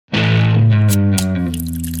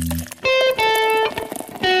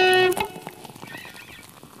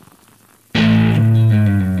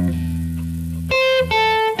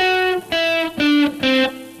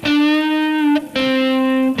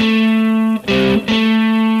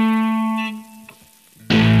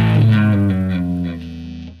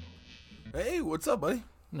What's up, buddy?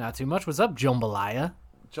 Not too much. What's up, Jambalaya?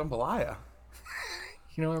 Jambalaya.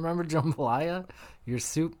 You don't remember Jambalaya? Your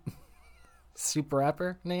soup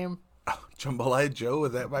rapper name? Jambalaya Joe,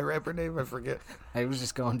 is that my rapper name? I forget. I was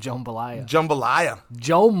just going Jambalaya. Jambalaya.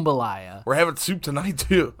 Jambalaya. We're having soup tonight,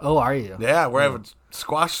 too. Oh, are you? Yeah, we're having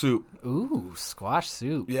squash soup. Ooh, squash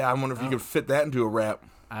soup. Yeah, I wonder if you could fit that into a rap.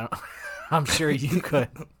 I'm sure you could.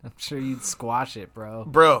 I'm sure you'd squash it, bro.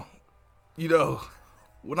 Bro, you know,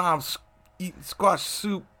 when I'm eating squash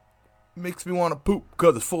soup, it makes me want to poop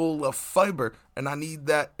because it's full of fiber, and I need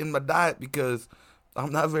that in my diet because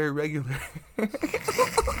I'm not very regular.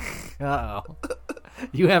 Uh-oh.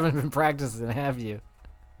 You haven't been practicing, have you?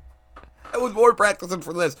 I was more practicing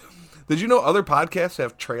for this. Did you know other podcasts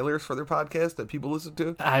have trailers for their podcast that people listen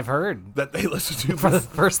to? I've heard. That they listen to For the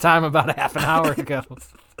first time about a half an hour ago.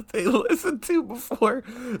 They listen to before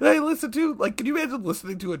they listen to, like, can you imagine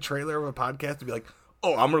listening to a trailer of a podcast and be like,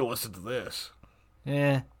 oh, I'm going to listen to this?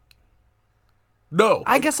 Yeah. No.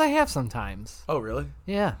 I guess I have sometimes. Oh, really?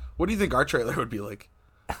 Yeah. What do you think our trailer would be like?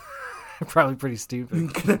 Probably pretty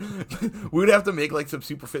stupid. We would have to make, like, some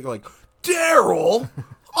super fake, like, Daryl,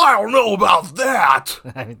 I don't know about that.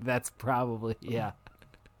 I mean, that's probably, yeah.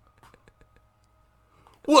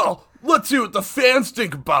 Well, let's see what the fans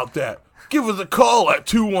think about that. Give us a call at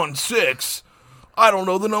 216. I don't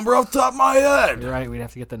know the number off the top of my head. You're right, we'd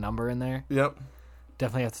have to get the number in there. Yep.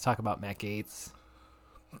 Definitely have to talk about Matt Gaetz.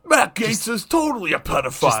 Matt Gaetz is totally a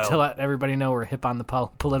pedophile. Just to let everybody know we're hip on the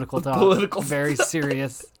political talk. Very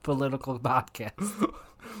serious political podcast.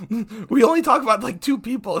 We only talk about, like, two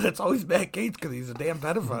people, and it's always Matt Gaetz because he's a damn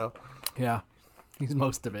pedophile. Yeah. He's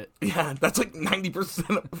most of it. Yeah, that's like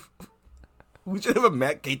 90% of... We should have a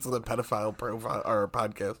Matt Gaetz with a pedophile profile or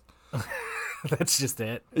podcast. That's just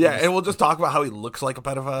it. Yeah, and we'll just talk about how he looks like a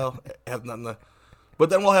pedophile. Have nothing to... But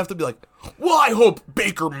then we'll have to be like, well, I hope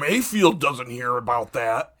Baker Mayfield doesn't hear about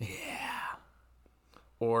that. Yeah.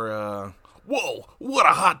 Or, whoa, what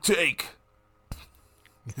a hot take.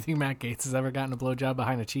 You think Matt Gaetz has ever gotten a blowjob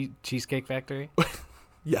behind a cheesecake factory?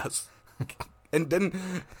 Yes. And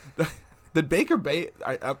then, did Baker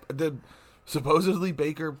did supposedly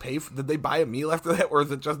Baker pay did they buy a meal after that, or is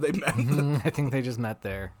it just they met? I think they just met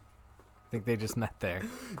there.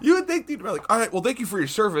 You would think they'd be like, all right, well, thank you for your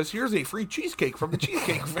service. Here's a free cheesecake from the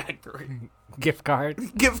Cheesecake Factory. Gift card?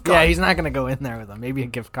 Gift card. Yeah, he's not going to go in there with them. Maybe a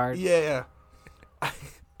gift card. Yeah.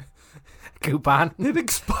 Coupon. It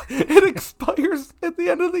expires at the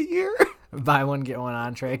end of the year. Buy one, get one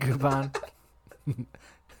entree coupon.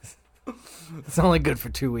 It's only good for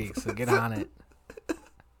 2 weeks, so get on it.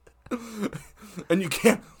 And you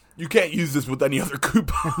can't use this with any other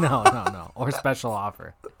coupon. No. Or special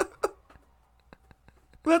offer.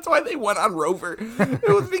 That's why they went on Rover. It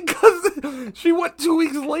was because she went 2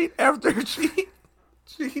 weeks late after she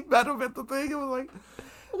met him at the thing. It was like,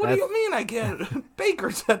 what do you mean I can't?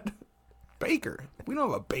 Baker said, Baker? We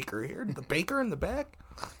don't have a baker here. The baker in the back?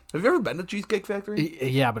 Have you ever been to Cheesecake Factory?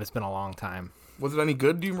 Yeah, but it's been a long time. Was it any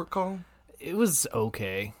good, do you recall? It was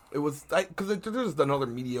okay. It was, because there's another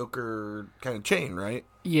mediocre kind of chain, right?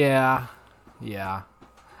 Yeah.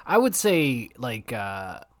 I would say, like,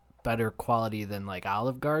 better quality than, like,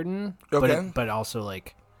 Olive Garden. Okay. But also,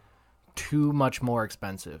 like, too much more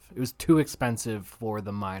expensive. It was too expensive for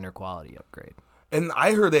the minor quality upgrade. And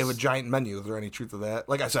I heard they have a giant menu. Is there any truth to that?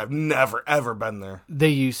 Like I said, I've never, ever been there. They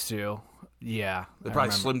used to. Yeah. They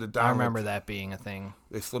probably slimmed it down. I remember that being a thing.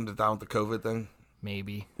 They slimmed it down with the COVID thing.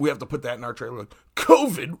 Maybe. We have to put that in our trailer. Like,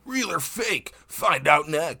 COVID, real or fake? Find out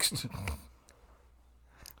next.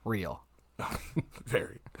 Real.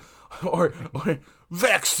 Very. Or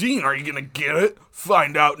vaccine, are you going to get it?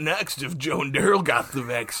 Find out next if Joe and Daryl got the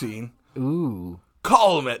vaccine. Ooh.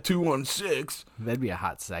 Call them at 216. That'd be a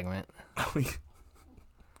hot segment.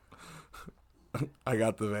 I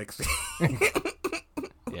got the vaccine.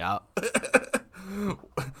 Yeah.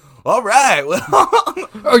 All right. Well,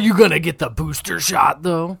 are you going to get the booster shot,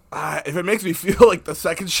 though? If it makes me feel like the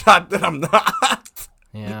second shot, then I'm not.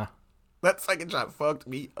 Yeah. That second shot fucked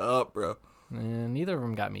me up, bro. Neither of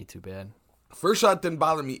them got me too bad. First shot didn't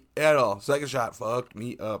bother me at all. Second shot fucked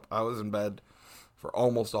me up. I was in bed for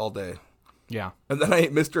almost all day. Yeah. And then I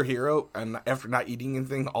ate Mr. Hero, and after not eating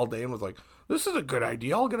anything all day, and was like, this is a good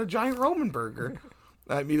idea. I'll get a giant Roman burger.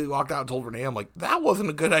 I immediately walked out and told Renee, I'm like, that wasn't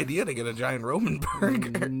a good idea to get a giant Roman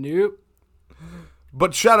burger. Nope.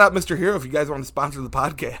 But shout out Mr. Hero if you guys want to sponsor the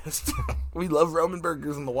podcast. We love Roman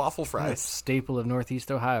burgers and the waffle fries. Staple of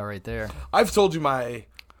Northeast Ohio right there. I've told you the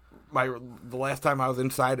last time I was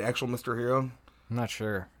inside actual Mr. Hero. I'm not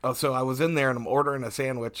sure. Oh, so I was in there and I'm ordering a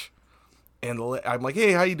sandwich. And I'm like,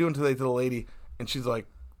 hey, how you doing today, to the lady? And she's like,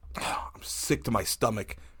 oh, I'm sick to my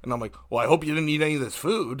stomach. And I'm like, well, I hope you didn't eat any of this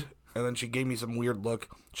food. And then she gave me some weird look.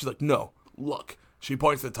 She's like, no, look. She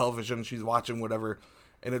points to the television. She's watching whatever.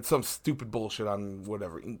 And it's some stupid bullshit on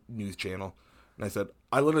whatever news channel. And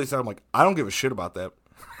I literally said, I'm like, I don't give a shit about that.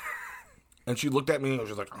 And she looked at me and was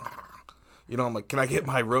just like, you know, I'm like, can I get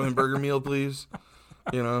my Roman burger meal, please?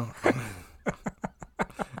 You know?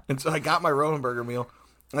 And so I got my Roman burger meal.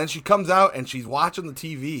 And then she comes out and she's watching the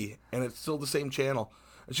TV and it's still the same channel.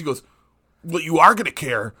 And she goes, well, you are going to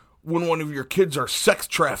care when one of your kids are sex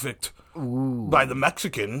trafficked by the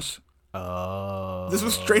Mexicans. Oh. This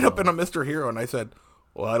was straight up in a Mr. Hero. And I said,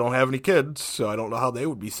 well, I don't have any kids, so I don't know how they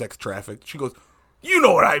would be sex trafficked. She goes, you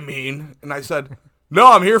know what I mean. And I said,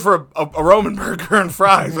 no, I'm here for a Roman burger and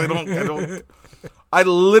fries. I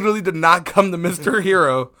literally did not come to Mr.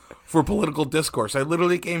 Hero for political discourse. I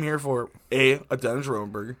literally came here for A, a Dennis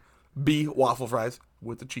Roman burger, B, waffle fries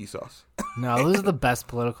with the cheese sauce. No, those are the best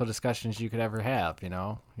political discussions you could ever have, you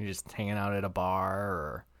know? You're just hanging out at a bar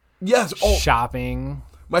or Yes. Oh, shopping.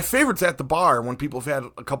 my favorite's at the bar when people have had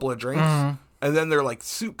a couple of drinks. And then they're like,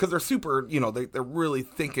 because they're super, you know, they're really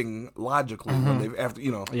thinking logically when they've, after,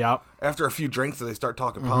 you know, after a few drinks and they start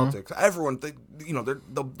talking politics. Everyone, you know,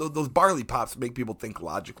 those barley pops make people think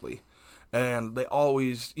logically. And they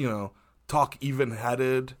always, you know, talk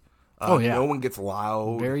even-headed. No one gets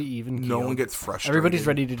loud. Very even. No one gets frustrated. Everybody's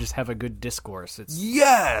ready to just have a good discourse.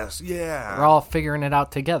 Yes, yeah. We're all figuring it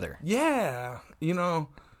out together. Yeah, you know,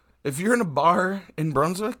 if you're in a bar in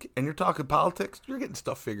Brunswick and you're talking politics, you're getting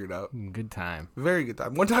stuff figured out. Good time. Very good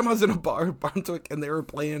time. One time I was in a bar in Brunswick and they were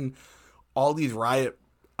playing all these riot,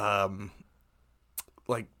 like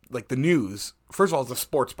the news. First of all, it's a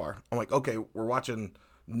sports bar. I'm like, okay, we're watching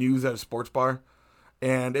news at a sports bar.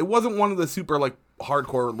 And it wasn't one of the super, like,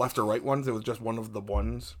 hardcore left or right ones. It was just one of the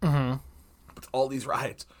ones. Mm-hmm. It's all these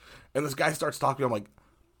riots. And this guy starts talking. I'm like,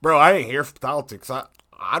 bro, I ain't here for politics.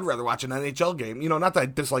 I'd rather watch an NHL game. You know, not that I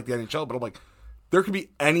dislike the NHL, but I'm like, there could be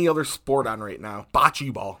any other sport on right now.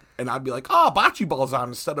 Bocce ball. And I'd be like, oh, bocce ball's on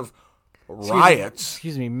instead of riots.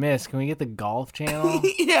 Excuse me, miss. Can we get the golf channel?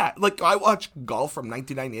 Yeah. Like, I watched golf from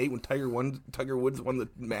 1998 when Tiger Woods won the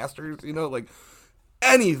Masters. You know, like,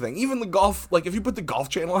 anything. Even the golf. Like, if you put the golf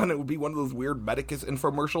channel on, it would be one of those weird Medicus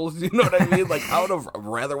infomercials. You know what I mean? Like, I would have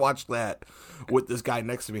rather watched that with this guy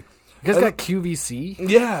next to me. You guys got QVC?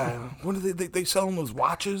 Yeah. What do they sell them those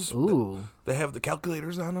watches? Ooh. They have the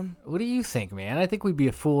calculators on them. What do you think, man? I think we'd be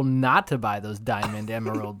a fool not to buy those diamond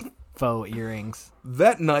emerald faux earrings.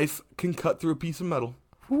 That knife can cut through a piece of metal.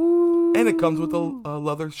 Ooh. And it comes with a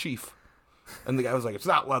leather sheath. And the guy was like, it's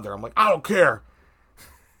not leather. I'm like, I don't care.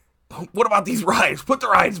 What about these rides? Put the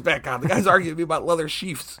rides back on. The guy's arguing with me about leather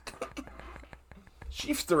sheaths.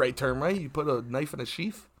 Sheath's the right term, right? You put a knife in a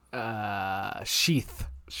sheath? Sheath.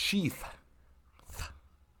 Sheath.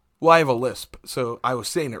 Well, I have a lisp, so I was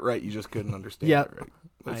saying it right. You just couldn't understand it right.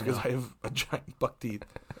 That's because I have a giant buck teeth.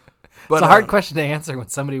 But, it's a hard question to answer when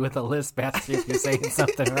somebody with a lisp asks you if you're saying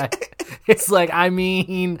something right. It's like, I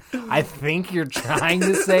mean, I think you're trying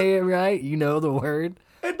to say it right. You know the word.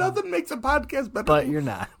 And nothing makes a podcast better. But you're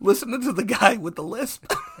not. Listening to the guy with the lisp.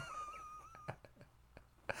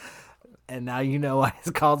 And now you know why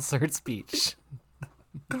it's called Cert Speech.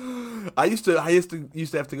 I used to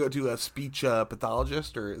have to go to a speech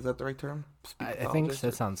pathologist, or is that the right term? I think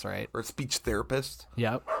that sounds right. Or a speech therapist.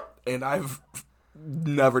 Yep. And I've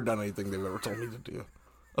never done anything they've ever told me to do.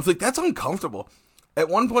 I was like, that's uncomfortable. At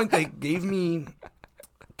one point, they gave me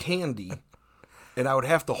candy, and I would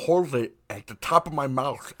have to hold it at the top of my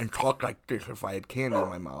mouth and talk like this if I had candy in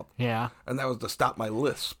my mouth. Yeah. And that was to stop my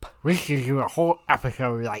lisp. We should do a whole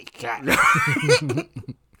episode like that.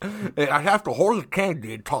 And I'd have to hold the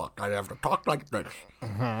candy and talk. I'd have to talk like this.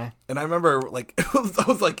 Mm-hmm. And I remember, like, I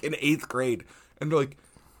was like in 8th grade, and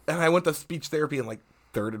I went to speech therapy in like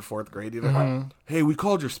 3rd and 4th grade. You know, Mm-hmm. Hey, we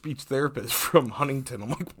called your speech therapist from Huntington. I'm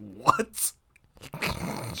like, what?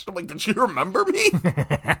 I'm like, did she remember me?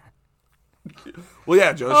 Well,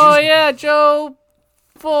 yeah, Joe. Oh yeah, Joe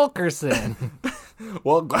Fulkerson.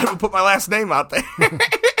 Well, glad we put my last name out there.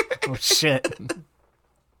 Oh shit.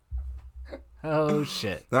 Oh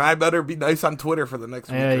shit. Then I better be nice on Twitter for the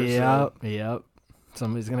next week or so. Yep.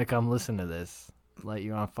 Somebody's gonna come listen to this, light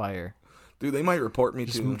you on fire. Dude, they might report me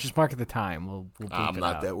too. Just mark the time. We'll bleep I'm it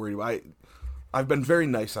not out. that worried. I've been very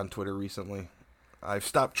nice on Twitter recently. I've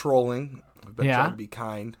stopped trolling. I've been trying to be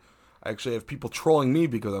kind. I actually have people trolling me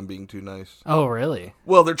because I'm being too nice. Oh really?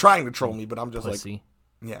 Well, they're trying to troll me, but I'm just Pussy.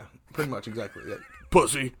 like, yeah, pretty much exactly. Yeah.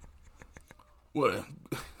 Pussy. What?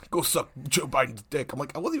 Go suck Joe Biden's dick. I'm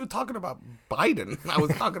like, I wasn't even talking about Biden. I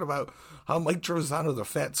was talking about how Mike Trevizano's a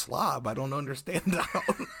fat slob. I don't understand how.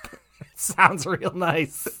 Sounds real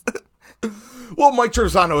nice. Well, Mike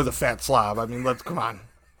Terzano is a fat slob. I mean, come on.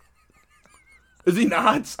 Is he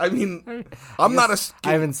not? I mean, I'm not a...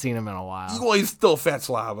 I haven't seen him in a while. Well, he's still a fat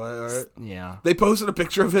slob. Yeah. They posted a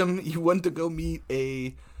picture of him. He went to go meet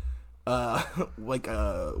an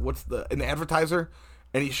advertiser,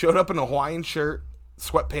 and he showed up in a Hawaiian shirt,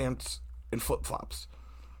 sweatpants, and flip-flops.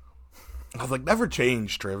 I was like, never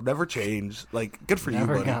change, Triv. Never change. Like, good for you,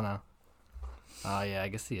 buddy. Gonna. Oh, yeah, I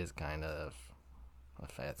guess he is kind of a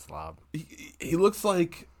fat slob. He looks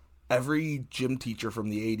like every gym teacher from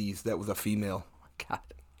the 80s that was a female. God.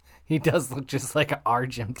 He does look just like our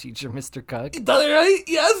gym teacher, Mr. Cook. Does he, right?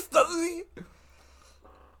 Yes, doesn't he?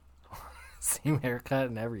 Same haircut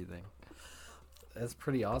and everything. That's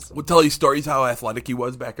pretty awesome. We'll tell you stories how athletic he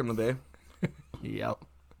was back in the day. Yep.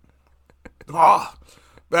 Oh,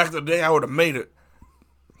 back in the day, I would have made it.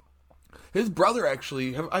 His brother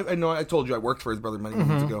actually, I know I told you I worked for his brother many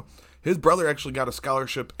years ago. His brother actually got a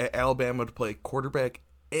scholarship at Alabama to play quarterback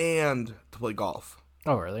and to play golf.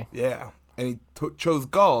 Oh, really? Yeah. And he chose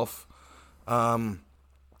golf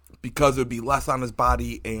because it would be less on his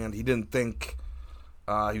body, and he didn't think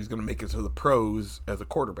he was going to make it to the pros as a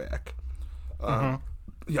quarterback.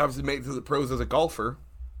 He obviously made it to the pros as a golfer.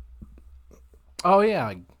 Oh,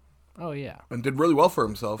 yeah. Oh, yeah. And did really well for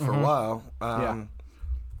himself for a while. Yeah.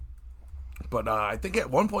 But I think at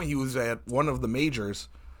one point he was at one of the majors,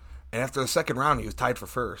 and after the second round he was tied for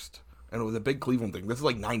first. And it was a big Cleveland thing. This is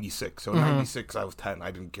like 96. So in 96 I was 10.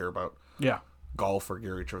 I didn't care about golf or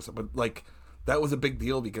Gary Trevor. But like that was a big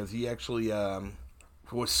deal because he actually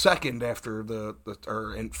was second after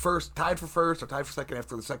tied for first or tied for second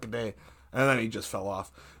after the second day. And then he just fell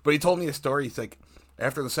off. But he told me a story. He's like,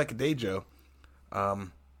 after the second day, Joe,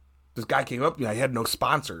 this guy came up to me. I had no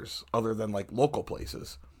sponsors other than like local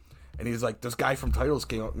places. And he's like, this guy from Titles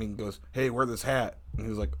came up to me and goes, hey, wear this hat. And he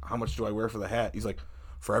was like, how much do I wear for the hat? He's like,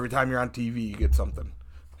 for every time you're on TV, you get something.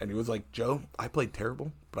 And he was like, Joe, I played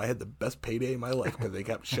terrible, but I had the best payday in my life because they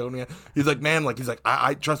kept showing me. He's like, man, like, he's like,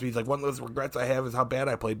 I trust me. He's like, one of those regrets I have is how bad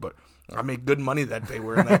I played, but I made good money that day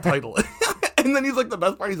wearing that title. And then he's like, the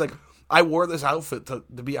best part, he's like, I wore this outfit to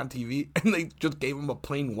be on TV, and they just gave him a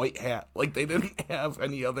plain white hat. Like, they didn't have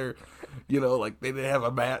any other, like, they didn't have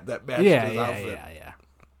a mat that matched his outfit. Yeah.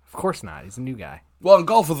 Of course not. He's a new guy. Well, and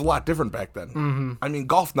golf was a lot different back then. I mean,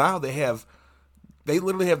 golf now, they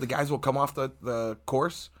literally have the guys will come off the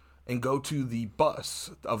course and go to the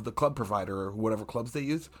bus of the club provider or whatever clubs they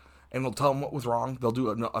use, and they'll tell them what was wrong. They'll do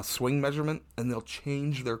a swing measurement, and they'll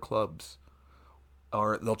change their clubs.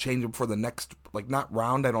 Or they'll change them for the next, like, not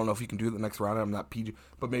round. I don't know if you can do the next round. I'm not PG,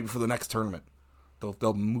 but maybe for the next tournament.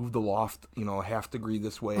 They'll move the loft, a half degree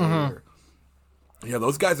this way. Or, yeah,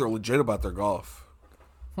 those guys are legit about their golf.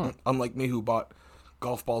 Unlike me, who bought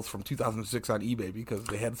golf balls from 2006 on eBay because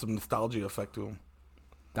they had some nostalgia effect to them.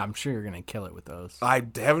 I'm sure you're going to kill it with those. I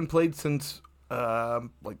haven't played since,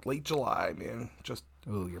 like, late July, man.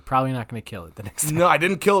 Ooh, you're probably not going to kill it the next time. No, I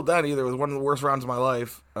didn't kill it then either. It was one of the worst rounds of my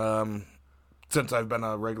life. Since I've been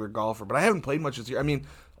a regular golfer. But I haven't played much this year. I mean,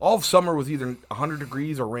 all of summer was either 100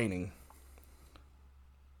 degrees or raining.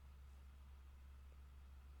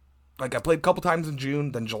 Like, I played a couple times in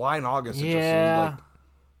June, then July and August. It just seemed like...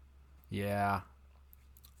 Yeah.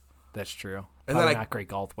 That's true. And Probably then not great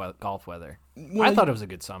golf weather. Well, I thought it was a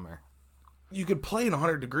good summer. You could play in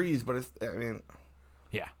 100 degrees, but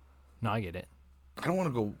Yeah. No, I get it. I don't want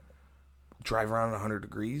to go drive around in 100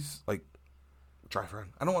 degrees. Like, drive around.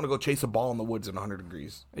 I don't want to go chase a ball in the woods in 100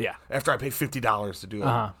 degrees. Yeah. After I pay $50 to do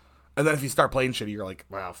it. And then if you start playing shitty, you're like,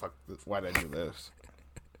 wow, fuck, why did I do this?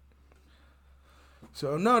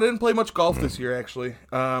 So, no, I didn't play much golf this year, actually.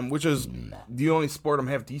 Which is the only sport I'm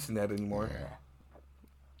half decent at anymore.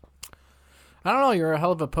 I don't know. You're a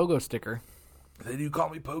hell of a pogo sticker. They do call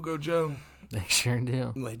me Pogo Joe. They sure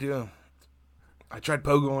do. They do. I tried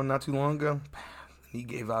pogoing not too long ago. He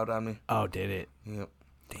gave out on me. Oh, did it? Yep.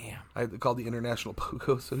 Damn. I called the International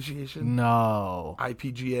Pogo Association. No.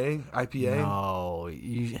 IPA. No.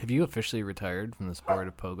 Have you officially retired from the sport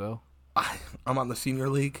of pogo? I'm on the senior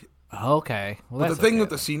league. Okay. Well, But that's the thing with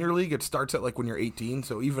the senior league, it starts at like when you're 18,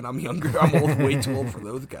 so even I'm younger. I'm way too old for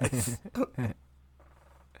those guys.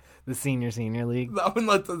 The senior league? That one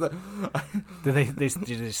let Did they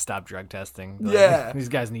just stop drug testing? They're Yeah. like, these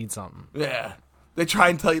guys need something. Yeah. They try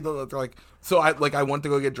and tell you that they're like, so I went to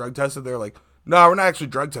go get drug tested. They're like, no, we're not actually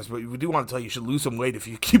drug tested, but we do want to tell you should lose some weight if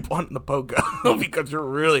you keep wanting the pogo because you're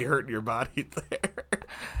really hurting your body there.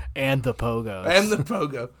 And the pogos. And the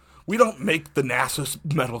pogo. We don't make the NASA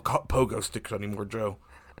metal pogo sticks anymore, Joe.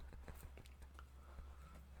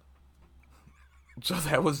 So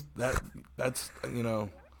that's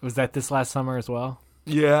Was that this last summer as well?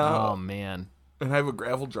 Yeah. Oh, man. And I have a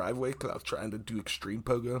gravel driveway because I was trying to do extreme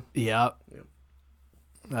pogo. Yep. Yep.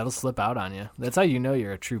 That'll slip out on you. That's how you know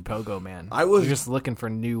you're a true pogo man. You're just looking for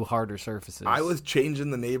new, harder surfaces. I was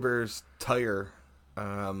changing the neighbor's tire.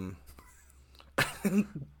 All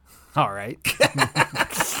right.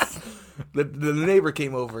 The neighbor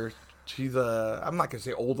came over. She's I'm not gonna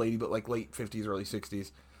say old lady, but like late 50s, early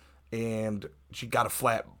 60s, and she got a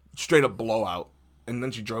flat, straight up blowout, and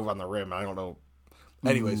then she drove on the rim. I don't know.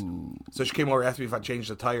 Anyways, so she came over, asked me if I changed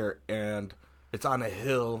the tire, and it's on a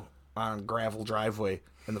hill on gravel driveway,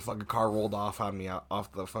 and the fucking car rolled off on me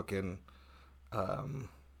off the fucking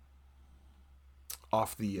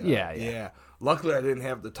yeah. Luckily, I didn't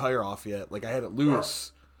have the tire off yet. Like I had it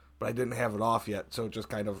loose, but I didn't have it off yet, so it just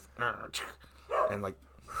kind of and like.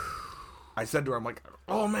 I said to her, I'm like,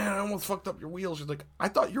 oh man, I almost fucked up your wheels. She's like, I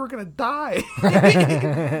thought you were going to die.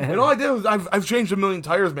 And all I did was, I've changed a million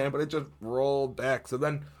tires, man, but it just rolled back. So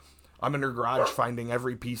then I'm in her garage finding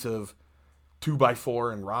every piece of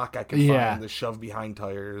 2x4 and rock I could find to shove behind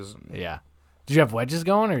tires. Yeah. Did you have wedges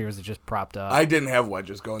going, or was it just propped up? I didn't have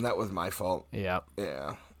wedges going. That was my fault. Yep.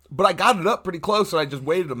 Yeah. But I got it up pretty close, so I just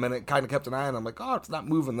waited a minute, kind of kept an eye on it. I'm like, oh, it's not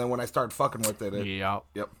moving. Then when I started fucking with it.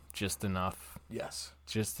 Yep. Just enough. Yes.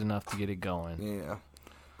 Just enough to get it going. Yeah.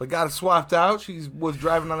 But got it swapped out. She was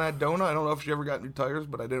driving on that donut. I don't know if she ever got new tires,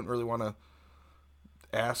 but I didn't really want to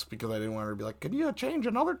ask because I didn't want her to be like, can you change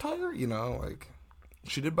another tire? You know, like,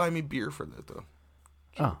 she did buy me beer for that, though.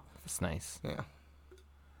 Oh, that's nice. Yeah.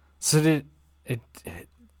 So did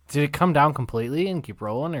it come down completely and keep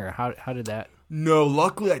rolling, or how did that? No,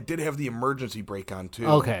 luckily I did have the emergency brake on, too.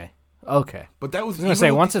 Okay. But that was... I was going to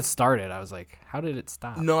say, once it started, I was like, how did it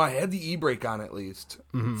stop? No, I had the e-brake on at least.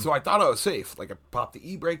 Mm-hmm. So I thought I was safe. Like, I popped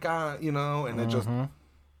the e-brake on, you know, and it just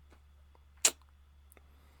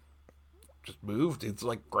moved. It's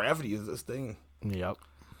like gravity is this thing. Yep.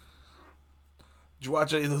 Did you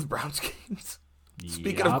watch any of those Browns games?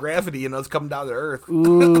 Speaking of gravity and us coming down to Earth.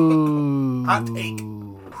 Ooh. Hot take.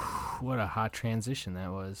 What a hot transition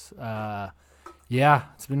that was. Yeah,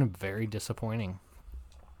 it's been very disappointing.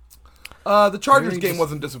 The Chargers game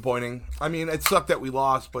wasn't disappointing. I mean, it sucked that we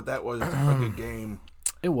lost, but that was a good game.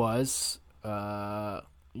 It was. Some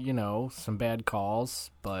bad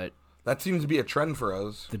calls, but... That seems to be a trend for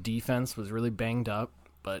us. The defense was really banged up,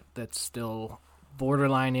 but that's still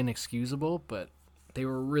borderline inexcusable, but they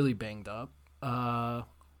were really banged up. I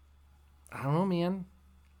don't know, man.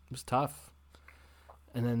 It was tough.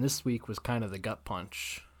 And then this week was kind of the gut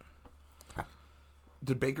punch.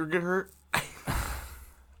 Did Baker get hurt?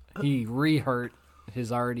 He re-hurt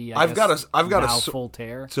his already. I've got a full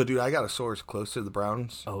tear. So, dude, I got a source close to the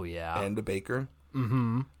Browns. Oh yeah, and to Baker.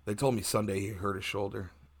 Mm-hmm. They told me Sunday he hurt his shoulder.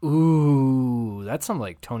 Ooh, that's some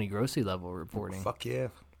like Tony Grossi level reporting. Fuck yeah.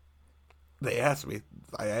 They asked me.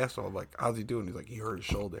 I asked him, I'm like, how's he doing? He's like, he hurt his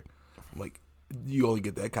shoulder. I'm like, you only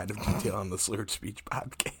get that kind of detail on the Slurred Speech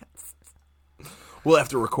podcast. We'll have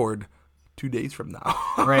to record 2 days from now.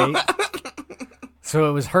 Right. So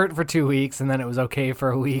it was hurt for 2 weeks, and then it was okay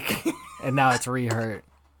for a week, and now it's re-hurt.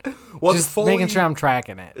 Well, just making sure I'm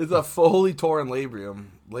tracking it. It's a fully torn labia.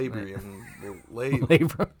 He's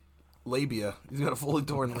got a fully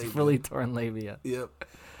torn labia. Fully torn labia. Yep.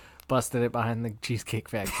 Busted it behind the Cheesecake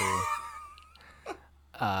Factory.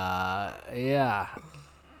 Yeah.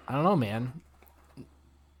 I don't know, man.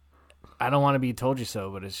 I don't want to be told you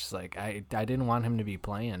so, but it's just like I didn't want him to be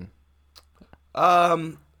playing.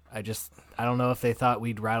 I don't know if they thought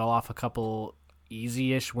we'd rattle off a couple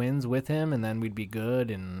easy-ish wins with him and then we'd be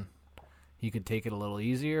good and he could take it a little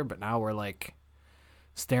easier, but now we're like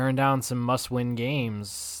staring down some must-win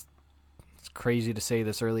games. It's crazy to say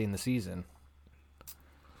this early in the season.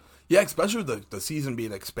 Yeah, especially with the season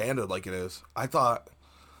being expanded like it is. I thought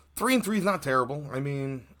 3-3 is not terrible. I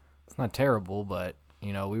mean, it's not terrible, but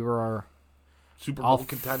we were Super Bowl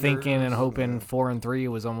contenders, thinking and hoping 4-3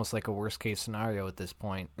 was almost like a worst case scenario at this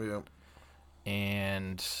point. Yeah.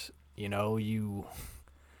 And we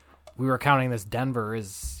were counting this Denver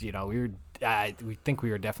as we think we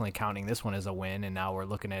were definitely counting this one as a win, and now we're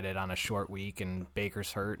looking at it on a short week, and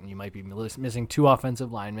Baker's hurt, and you might be missing 2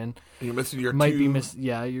 offensive linemen. And you're missing your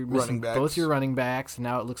you're missing backs. Both your running backs. And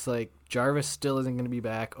now it looks like Jarvis still isn't going to be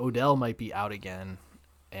back. Odell might be out again,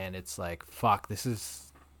 and it's like, fuck, this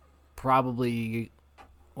is probably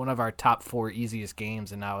one of our top 4 easiest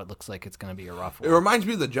games, and now it looks like it's going to be a rough one. It reminds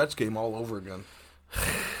me of the Jets game all over again,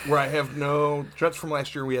 where I have Jets from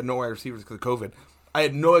last year. We had no wide receivers because of COVID. I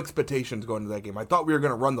had no expectations going into that game. I thought we were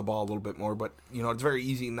going to run the ball a little bit more, but it's very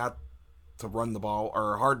easy not to run the ball,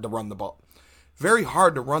 or hard to run the ball. Very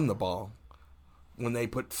hard to run the ball when they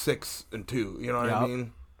put 6 and 2. You know what I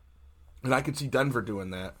mean? And I could see Denver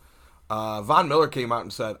doing that. Von Miller came out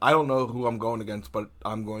and said, I don't know who I'm going against, but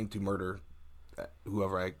I'm going to murder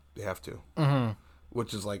whoever I have to. Mm-hmm.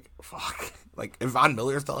 Which is like, fuck. Like, if Von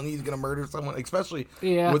Miller's telling you he's going to murder someone, especially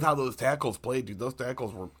Yeah. with how those tackles played, dude. Those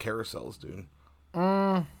tackles were carousels, dude.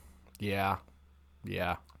 Yeah.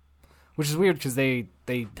 Yeah. Which is weird because they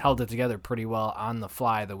held it together pretty well on the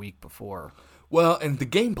fly the week before. Well, and the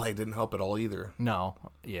gameplay didn't help at all either. No.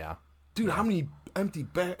 Yeah. Dude, how many empty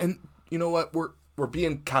and you know what? We're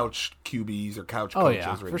being couch QBs or couch Oh, coaches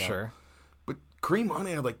yeah, right for now. sure. But Kareem Hunt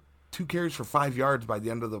had like 2 carries for 5 yards by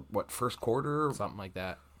the end of the first quarter, Something like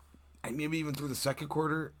that. and maybe even through the second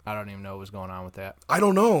quarter. I don't even know what was going on with that. I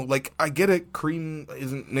don't know. Like, I get it. Kareem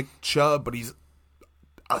isn't Nick Chubb, but he's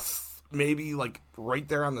maybe like right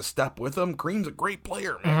there on the step with him. Kareem's a great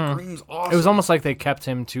player, man. Kareem's awesome. It was almost like they kept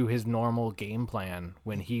him to his normal game plan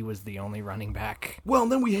when he was the only running back. Well,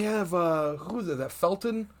 and then we have who is it? That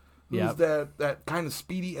Felton, who's Yep. that kind of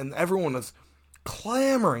speedy, and everyone was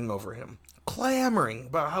clamoring over him, clamoring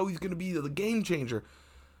about how he's going to be the game changer.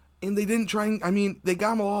 And they didn't try. I mean, they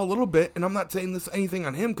got him a little bit, and I'm not saying this anything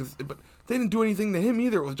on him, but they didn't do anything to him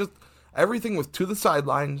either. It was just everything was to the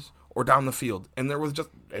sidelines or down the field, and it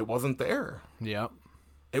wasn't there. Yep.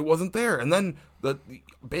 It wasn't there. And then the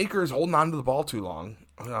Baker's holding on to the ball too long.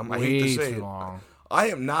 I hate to Way say too it. long. I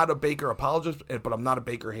am not a Baker apologist, but I'm not a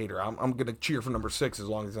Baker hater. I'm going to cheer for number 6 as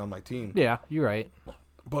long as he's on my team. Yeah, you're right.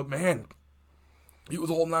 But, man, he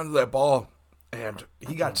was holding on to that ball, and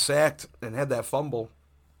he got sacked and had that fumble.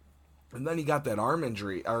 And then he got that arm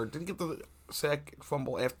injury. Or did he get the sack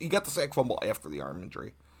fumble after? He got the sack fumble after the arm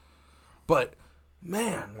injury. But,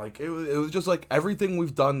 man, like it was just like everything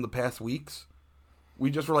we've done the past weeks.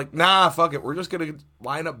 We just were like, nah, fuck it. We're just going to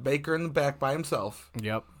line up Baker in the back by himself.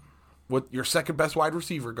 Yep. With your second best wide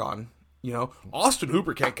receiver gone. You know, Austin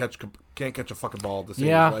Hooper can't catch a fucking ball to save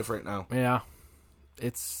his life right now. Yeah.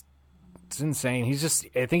 It's insane.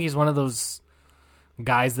 I think he's one of those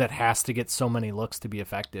guys that has to get so many looks to be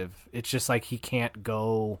effective. It's just like he can't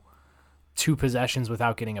go 2 possessions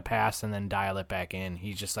without getting a pass and then dial it back in.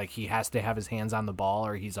 He's just like, he has to have his hands on the ball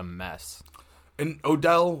or he's a mess. And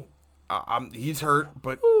Odell, he's hurt,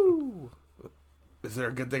 but is there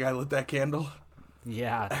a good thing I lit that candle?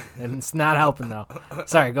 Yeah, and it's not helping though.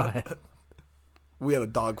 Sorry, go ahead. We had a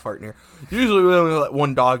dog fart in here. Usually we only let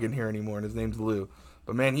one dog in here anymore, and his name's Lou.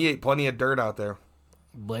 But man, he ate plenty of dirt out there.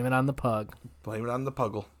 Blame it on the pug. Blame it on the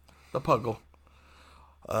puggle. The puggle.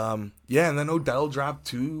 Yeah, and then Odell dropped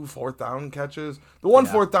 2 fourth down catches. The one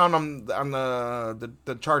fourth down on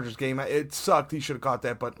the Chargers game, it sucked. He should have caught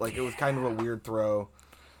that, but like it was kind of a weird throw.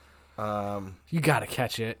 You got to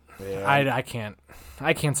catch it. Yeah.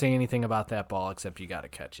 I can't say anything about that ball except you got to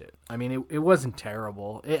catch it. I mean, it wasn't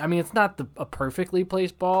terrible. It's not a perfectly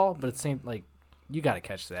placed ball, but it seemed like you got to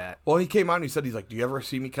catch that. Well, he came out and he said, he's like, do you ever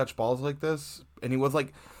see me catch balls like this? And he was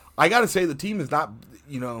like, I got to say the team is not,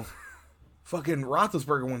 fucking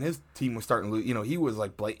Roethlisberger when his team was starting to lose, he was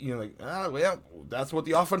like, well, that's what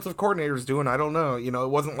the offensive coordinator's doing. I don't know. It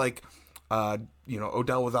wasn't like,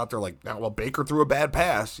 Odell was out there like, well, Baker threw a bad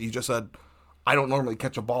pass. He just said, I don't normally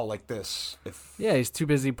catch a ball like this. Yeah, he's too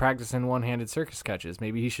busy practicing one-handed circus catches.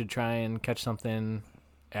 Maybe he should try and catch something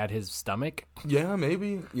at his stomach. Yeah,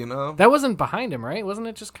 maybe, That wasn't behind him, right? Wasn't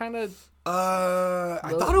it just kind of... I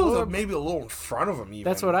thought it was maybe a little in front of him even.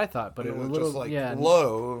 That's what I thought, but it it was was a little... just like yeah,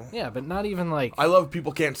 low. Yeah, but not even like... I love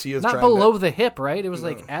people can't see us not trying below to, the hip, right? It was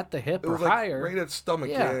like at the hip it or was like higher. right at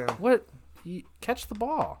stomach, yeah. yeah. What? You catch the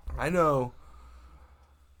ball. I know.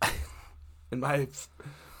 In my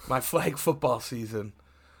flag football season,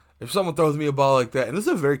 if someone throws me a ball like that, and this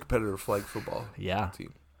is a very competitive flag football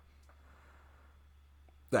team,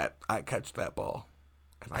 that I catch that ball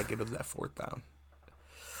and I get him that fourth down.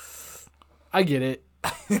 I get it.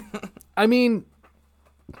 I mean,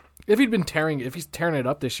 if he's tearing it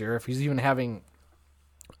up this year, if he's even having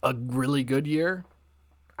a really good year,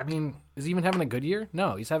 I mean, is he even having a good year?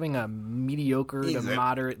 No, he's having a mediocre to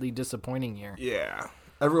moderately disappointing year. Yeah.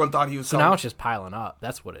 Everyone thought he was... So now it's just piling up.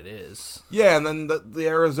 That's what it is. Yeah, and then the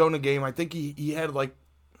Arizona game, I think he had like...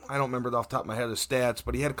 I don't remember off the top of my head his stats,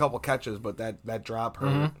 but he had a couple catches, but that drop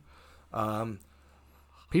hurt. Mm-hmm.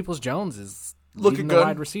 Peoples-Jones is looking leading good. The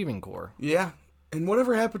wide receiving core. Yeah. And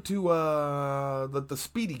whatever happened to the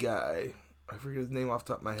speedy guy? I forget his name off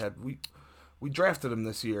the top of my head. We drafted him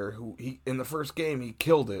this year. He in the first game, he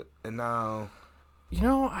killed it, and now...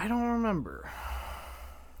 I don't remember.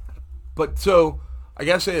 But so... I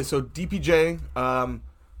gotta say this. So DPJ,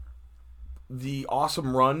 the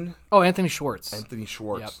awesome run. Oh, Anthony Schwartz.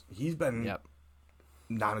 Yep. He's been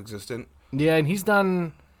non-existent. Yeah, and he's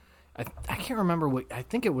done. I can't remember what. I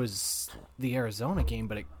think it was the Arizona game,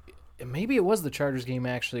 but maybe it was the Chargers game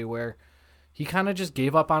actually where he kind of just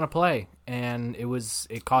gave up on a play, and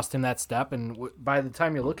it cost him that step. And by the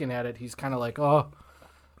time you're looking at it, he's kind of like, oh,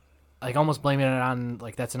 like almost blaming it on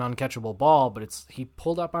like that's an uncatchable ball, but he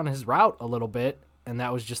pulled up on his route a little bit, and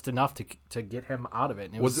that was just enough to get him out of it.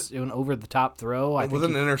 And it was an over the top throw. Was it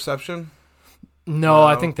an interception? No,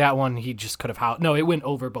 I think that one he just could have. No, it went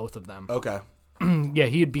over both of them. Okay. Yeah,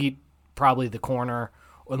 he had beat probably the corner,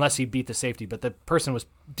 unless he beat the safety, but the person was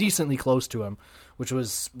decently close to him, which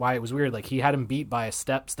was why it was weird. Like he had him beat by a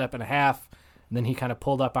step and a half, and then he kind of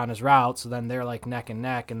pulled up on his route. So then they're like neck and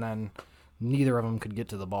neck, and then neither of them could get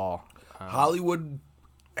to the ball. Hollywood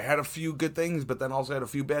had a few good things, but then also had a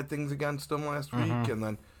few bad things against them last week. And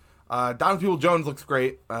then Donovan Peoples-Jones looks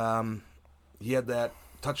great. He had that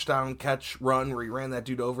touchdown catch run where he ran that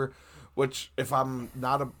dude over, which if I'm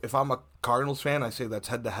a Cardinals fan, I say that's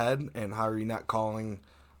head to head. And how are you not calling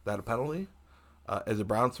that a penalty? As a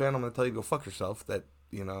Browns fan, I'm going to tell you go fuck yourself. That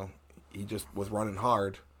he just was running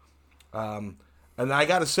hard. And I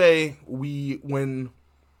got to say when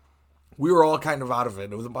we were all kind of out of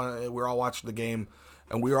it. We were all watching the game,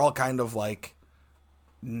 and we were all kind of like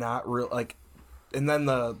not real like. And then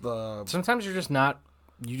the sometimes you're just not.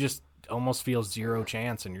 You just almost feel zero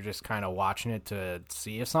chance, and you're just kind of watching it to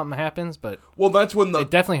see if something happens. But that's when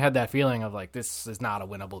it definitely had that feeling of like this is not a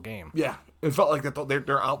winnable game. Yeah, it felt like that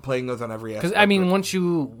they're outplaying us on every aspect. Because I mean, once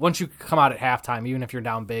you come out at halftime, even if you're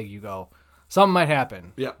down big, you go something might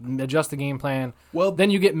happen. Yeah, adjust the game plan. Well,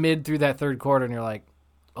 then you get mid through that third quarter, and you're like.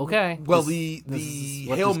 Okay. Well, the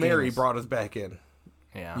Hail Mary brought us back in.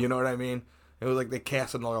 Yeah. You know what I mean? It was like they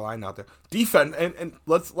cast another line out there. Defense, and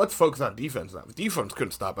let's focus on defense now. Defense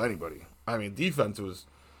couldn't stop anybody. I mean, defense was.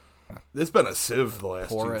 It's been a sieve the last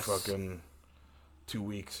porous. 2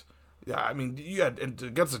 weeks. Yeah, I mean, you had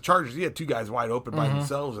against the Chargers, you had two guys wide open by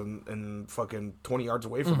themselves and fucking 20 yards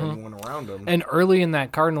away from anyone around them. And early in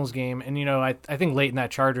that Cardinals game, and I think late in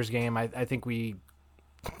that Chargers game, I think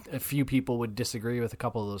a few people would disagree with a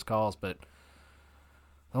couple of those calls, but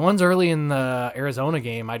the ones early in the Arizona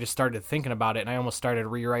game, I just started thinking about it, and I almost started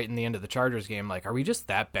rewriting the end of the Chargers game. Like, are we just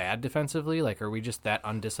that bad defensively? Like, are we just that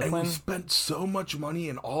undisciplined? And we spent so much money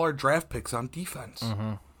in all our draft picks on defense.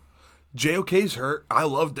 JOK's hurt. I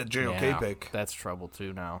love that JOK pick. That's trouble,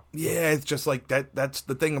 too, now. Yeah, it's just like that. That's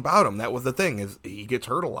the thing about him. That was the thing, is he gets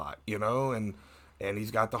hurt a lot, and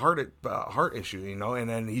he's got the heart issue, and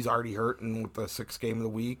then he's already hurting with the sixth game of the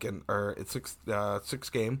week, or it's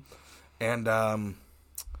sixth game, and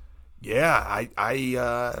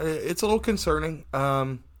it's a little concerning.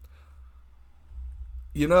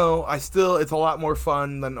 It's a lot more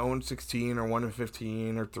fun than 0-16 or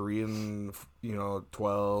 1-15 or 3-12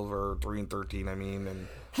 or 3-13. I mean, and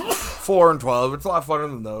 4-12. It's a lot funner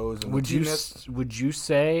than those. And would you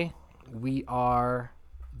say we are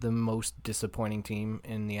the most disappointing team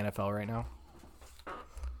in the NFL right now?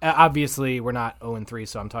 Obviously, we're not 0-3,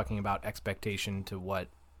 so I'm talking about expectation to what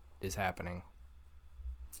is happening.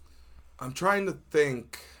 I'm trying to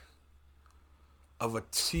think of a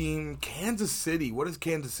team. Kansas City. What is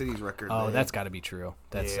Kansas City's record? Oh, that's got to be true.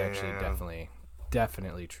 That's actually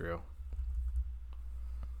definitely true.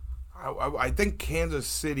 I think Kansas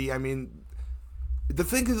City. I mean, the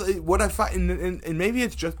thing is, what I find, and maybe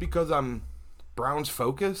it's just because I'm Browns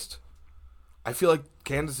focused, I feel like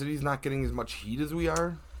Kansas City's not getting as much heat as we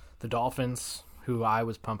are. The Dolphins, who I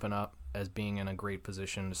was pumping up as being in a great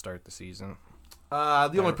position to start the season.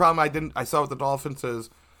 The only problem I saw with the Dolphins is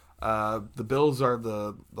the Bills are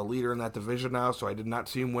the leader in that division now, so I did not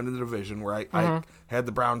see them win in the division where I had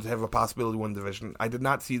the Browns have a possibility to win the division. I did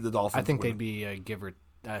not see the Dolphins. I think they'd be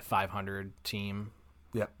a 500 team.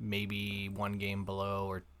 Yeah, maybe one game below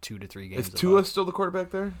or 2 to 3 games. Is Tua still the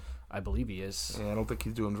quarterback there? I believe he is. Yeah, I don't think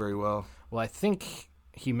he's doing very well. Well, I think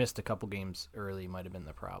he missed a couple games early. Might have been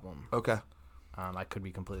the problem. Okay. I could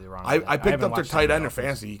be completely wrong. I picked up their tight end in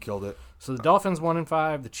fantasy. He killed it. So the Dolphins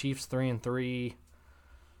 1-5, the Chiefs 3-3.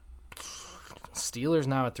 Steelers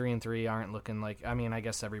now at 3-3 aren't looking like. I mean, I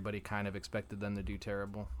guess everybody kind of expected them to do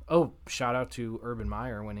terrible. Oh, shout out to Urban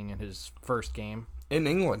Meyer winning in his first game in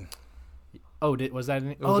England. Oh, was that?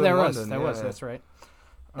 That's right.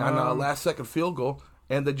 On a last-second field goal.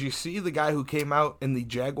 And did you see the guy who came out in the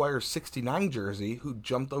Jaguars 69 jersey who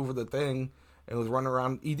jumped over the thing and was running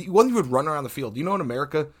around? He wasn't even running around the field. You know, in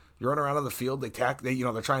America, you run around on the field, they're trying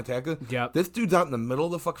to tackle. Yep. This dude's out in the middle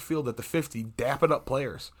of the fucking field at the 50, dapping up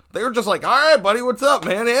players. They were just like, "All right, buddy, what's up,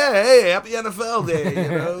 man? Yeah, hey, happy NFL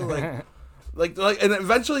day," like, and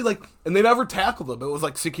eventually, and they never tackled him. It was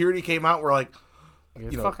like security came out, and we're like,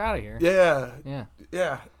 "Get the fuck out of here!"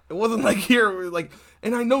 Yeah. It wasn't like here,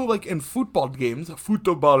 and I know, like in football games,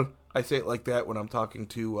 football, I say it like that when I'm talking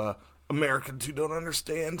to Americans who don't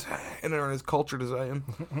understand and aren't as cultured as I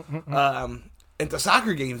am. And the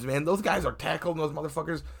soccer games, man, those guys are tackling those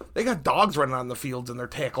motherfuckers. They got dogs running on the fields and they're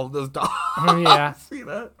tackling those dogs. Yeah. See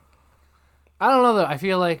that? I don't know, though. I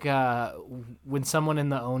feel like when someone in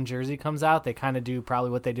the own jersey comes out, they kind of do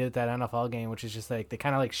probably what they did at that NFL game, which is just like they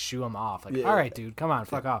kind of like shoo them off. Like, all right, dude, come on,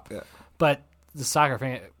 fuck off. Yeah. But the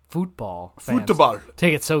football fans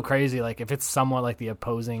take it so crazy. Like, if it's somewhat like the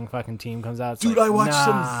opposing fucking team comes out, it's dude, like, I watched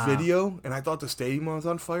some video and I thought the stadium was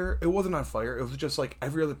on fire. It wasn't on fire. It was just like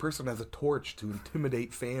every other person has a torch to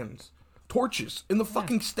intimidate fans. Torches in the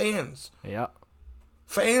fucking stands. Yeah.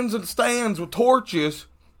 Fans and stands with torches.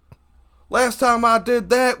 Last time I did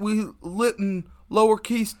that, we lit in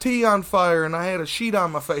lowercase t on fire, and I had a sheet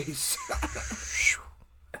on my face.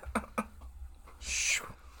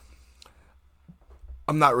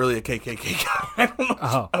 I'm not really a KKK guy. I don't know.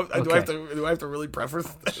 Oh, okay. Do I have to really preface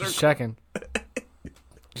that? Just checking.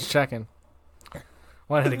 Just checking.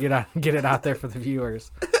 Wanted to get it out there for the viewers.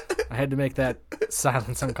 I had to make that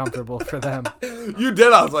silence uncomfortable for them. You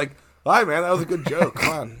did. I was like, "Hi, man, that was a good joke.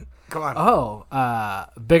 Come on." Oh,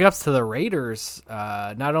 big ups to the Raiders.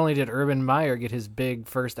 Not only did Urban Meyer get his big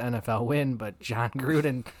first NFL win, but John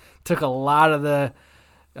Gruden took a lot of the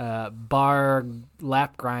bar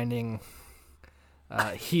lap grinding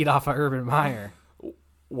heat off of Urban Meyer.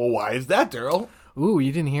 Well, why is that, Daryl? Ooh,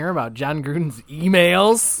 you didn't hear about John Gruden's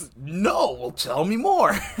emails? No, well, tell me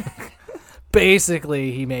more.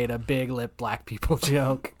 Basically, he made a big lip black people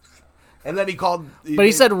joke. And then he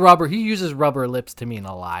said rubber. He uses rubber lips to mean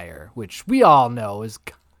a liar, which we all know is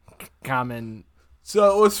common.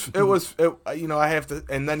 So it was. I have to.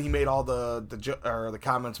 And then he made all the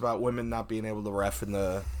comments about women not being able to ref in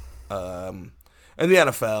the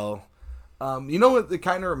NFL. You know what? It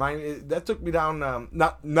kind of reminded. That took me down.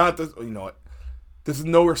 Not this. You know what? This is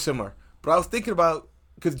nowhere similar. But I was thinking about,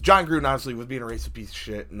 because John Gruden honestly was being a racist piece of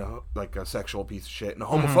shit and like a sexual piece of shit and a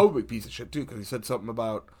homophobic piece of shit too, because he said something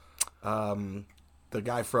about. The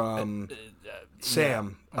guy from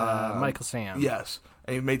Sam. Michael Sam. Yes.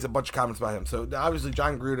 And he made a bunch of comments about him. So, obviously,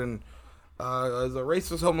 John Gruden is a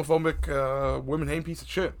racist, homophobic, women-hating piece of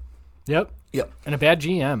shit. Yep. And a bad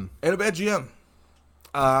GM. You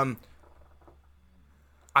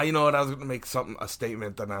know what? I was going to make a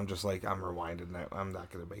statement, then I'm just like, I'm rewinding that. I'm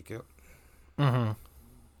not going to make it. Mm-hmm.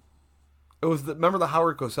 It was remember the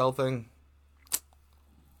Howard Cosell thing?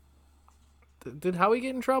 Did Howie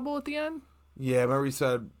get in trouble at the end? Yeah, remember he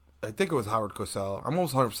said, I think it was Howard Cosell. I'm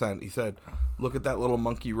almost 100%. He said, look at that little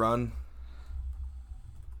monkey run.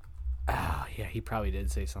 Oh, yeah, he probably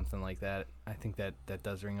did say something like that. I think that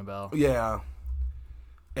does ring a bell. Yeah.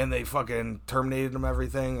 And they fucking terminated him,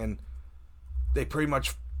 everything, and they pretty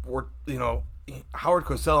much were, Howard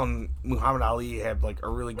Cosell and Muhammad Ali had like a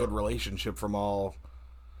really good relationship from all.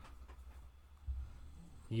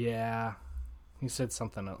 Yeah. He said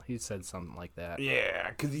something like that. Yeah,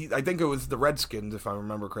 because I think it was the Redskins, if I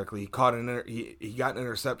remember correctly. He caught he got an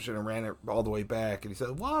interception and ran it all the way back, and he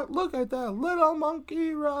said, "What? Look at that little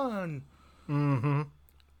monkey run!" Mm-hmm.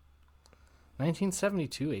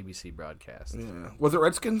 1972 ABC broadcast. Yeah, was it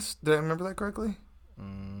Redskins? Did I remember that correctly?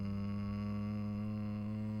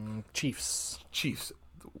 Chiefs.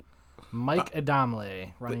 Mike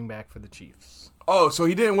Adamle, running back for the Chiefs. Oh, so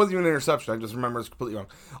he wasn't even an interception. I just remember it's completely wrong.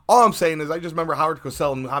 All I'm saying is I just remember Howard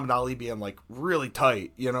Cosell and Muhammad Ali being like really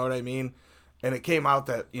tight. You know what I mean? And it came out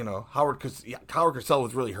that Howard Cosell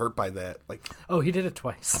was really hurt by that. Like, oh, he did it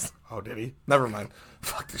twice. Oh, did he? Never mind.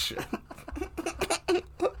 Fuck this shit.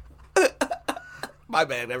 My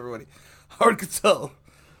bad, everybody. Howard Cosell.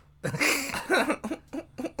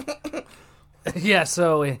 Yeah.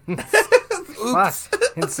 So.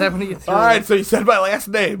 In 73. All right, so you said my last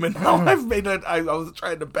name, and now I've made it. I was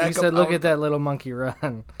trying to back up. He said, look at that little monkey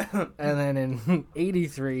run. And then in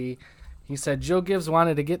 83, he said, Joe Gibbs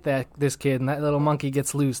wanted to get this kid, and that little monkey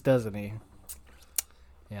gets loose, doesn't he?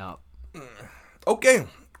 Yeah. Okay,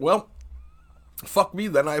 well, fuck me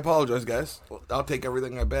then. I apologize, guys. I'll take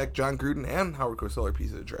everything I back. John Gruden and Howard Cosell are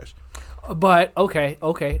pieces of trash. But, okay.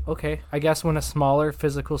 I guess when a smaller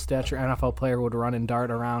physical stature NFL player would run and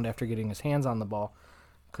dart around after getting his hands on the ball,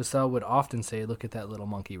 Cosell would often say, look at that little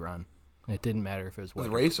monkey run. It didn't matter if it was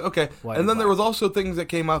white. Race? Okay. And then there was also things that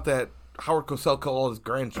came out that Howard Cosell called all his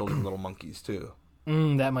grandchildren little monkeys, too.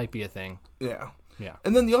 That might be a thing. Yeah. Yeah.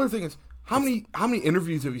 And then the other thing is, how many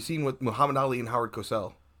interviews have you seen with Muhammad Ali and Howard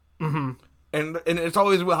Cosell? Mm-hmm. And it's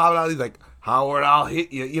always with Muhammad Ali, like, Howard, I'll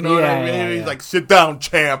hit you. You know what I mean? Yeah. He's like, sit down,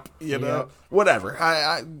 champ. You know? Whatever.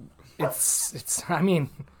 I mean,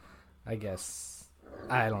 I guess,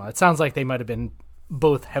 I don't know. It sounds like they might have been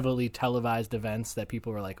both heavily televised events that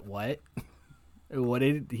people were like, what? What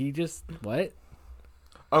did he just, what?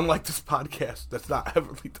 Unlike this podcast that's not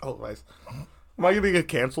heavily televised. Am I going to get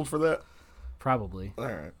canceled for that? Probably. All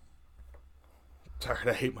right. Sorry,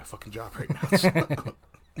 I hate my fucking job right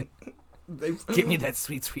now. Give me that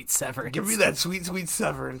sweet, sweet severance. Give me that sweet, sweet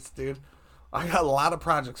severance, dude. I got a lot of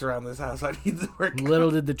projects around this house I need to work on.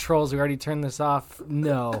 Little did the trolls who already turned this off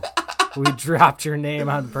know. We dropped your name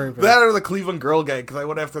on purpose. That or the Cleveland Girl Gang, because I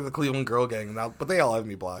went after the Cleveland Girl Gang, now, but they all have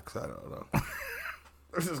me blocked, so I don't know.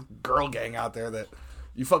 There's this girl gang out there that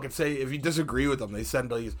you fucking say, if you disagree with them, they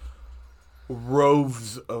send these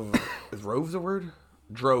roves of... Is roves a word?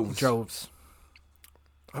 Droves. Droves.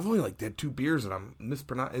 I've only like did 2 beers and I'm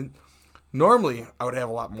mispronouncing. Normally, I would have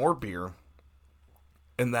a lot more beer,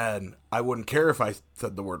 and then I wouldn't care if I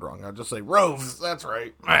said the word wrong. I'd just say, roves, that's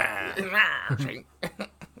right.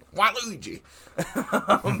 Waluigi.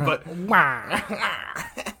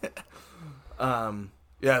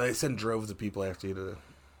 Yeah, they send droves of people after you to,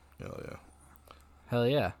 yeah. Hell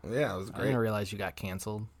yeah. Yeah, it was I great. didn't realize you got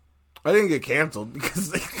canceled. I didn't get canceled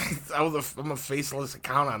because I'm a faceless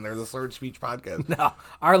account on there, the Slurred Speech Podcast. No,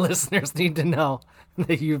 our listeners need to know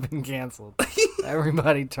that you've been canceled.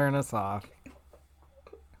 Everybody turn us off.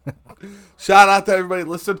 Shout out to everybody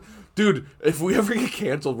listen. Dude, if we ever get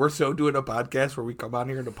canceled, we're so doing a podcast where we come on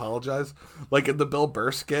here and apologize. Like in the Bill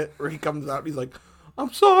Burr skit where he comes out and he's like,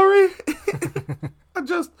 I'm sorry.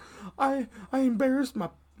 I embarrassed my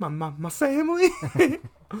family,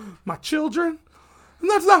 my children. And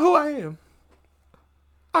that's not who I am.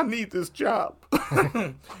 I need this job.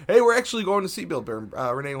 Hey, we're actually going to see Bill Burr.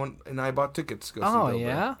 Renee and I bought tickets to go see Bill Burr.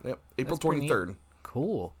 Yeah? Yep, April That's pretty 23rd.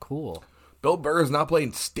 Cool. Bill Burr is now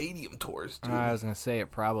playing stadium tours, dude. I was going to say it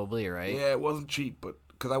probably, right? Yeah, it wasn't cheap, but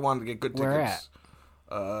because I wanted to get good tickets.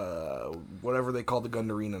 Where at? Whatever they call the Gund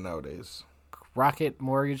Arena nowadays. Rocket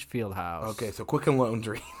Mortgage Fieldhouse. Okay, so Quicken Loan.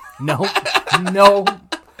 No.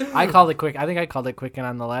 I think I called it Quicken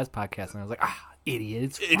on the last podcast, and I was like,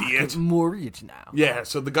 idiot. It's Rocket Mortgage now. Yeah,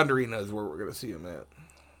 so the Gund Arena is where we're going to see him at.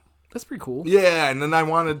 That's pretty cool. Yeah, and then I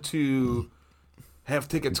wanted to have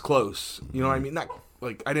tickets close. You know what I mean? Not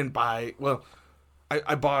like I didn't buy. Well,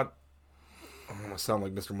 I bought. I'm gonna sound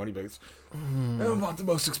like Mr. Moneybags. I bought the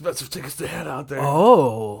most expensive tickets they had out there.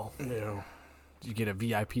 Oh, yeah. Did you get a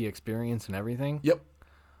VIP experience and everything? Yep.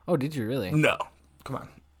 Oh, did you really? No. Come on.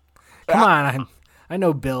 Come on. I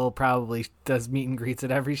know Bill probably does meet and greets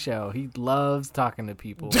at every show. He loves talking to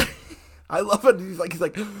people. I love it. He's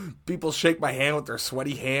like, people shake my hand with their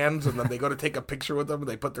sweaty hands, and then they go to take a picture with them, and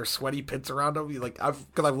they put their sweaty pits around them. He's like,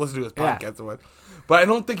 because I've listened to his podcast and what. But I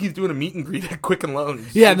don't think he's doing a meet and greet at Quicken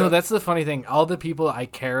Loans. Yeah, no, that's the funny thing. All the people I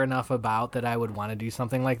care enough about that I would want to do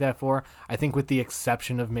something like that for, I think with the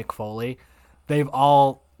exception of Mick Foley, they've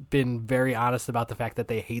all been very honest about the fact that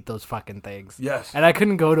they hate those fucking things. Yes. And I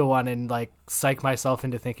couldn't go to one and like psych myself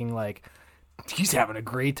into thinking like he's having a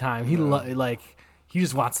great time. He he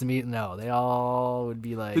just wants to meet. No, they all would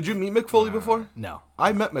be like. Did you meet Mick Foley before? No.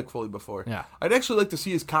 I met Mick Foley before. Yeah. I'd actually like to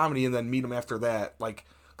see his comedy and then meet him after that. Like,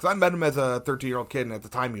 because I met him as a 13-year-old kid, and at the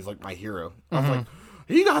time he was like my hero. I was like,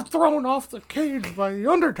 he got thrown off the cage by the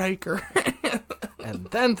Undertaker. And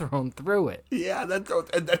then thrown through it. Yeah,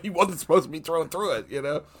 and then he wasn't supposed to be thrown through it, you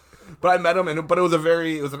know. But I met him, but it was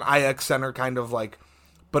an IX Center kind of like.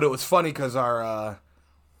 But it was funny because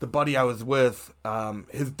the buddy I was with,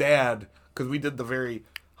 his dad, because we did the very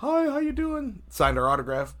hi, how you doing? Signed our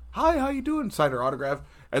autograph. Hi, how you doing? Signed our autograph.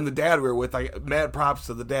 And the dad we were with, mad props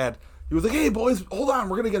to the dad. He was like, hey boys, hold on,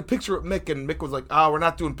 we're gonna get a picture with Mick. And Mick was like, we're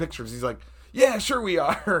not doing pictures. He's like, yeah, sure we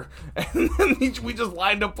are. And then we just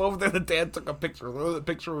lined up over there. The dad took a picture. There was a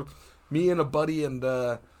picture of me and a buddy and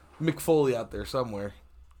Mick Foley out there somewhere.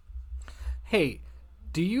 Hey,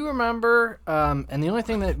 do you remember? And the only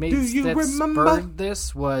thing that spurred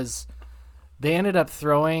this was they ended up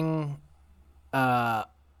throwing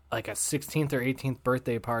like a 16th or 18th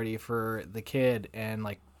birthday party for the kid, and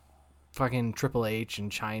like fucking Triple H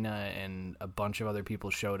and China and a bunch of other people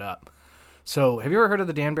showed up. So, have you ever heard of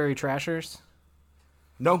the Danbury Trashers?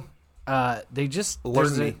 No. There's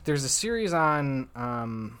a series on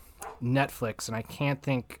Netflix, and I can't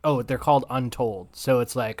think. Oh, they're called Untold. So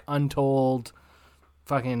it's like Untold.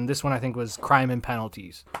 Fucking this one I think was Crime and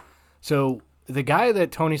Penalties. So the guy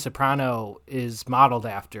that Tony Soprano is modeled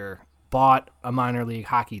after bought a minor league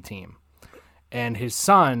hockey team, and his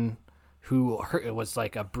son, who was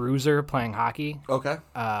like a bruiser playing hockey,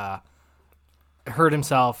 hurt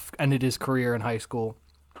himself, ended his career in high school,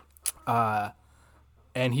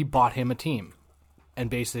 and he bought him a team. and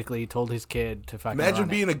basically told his kid to fucking Imagine run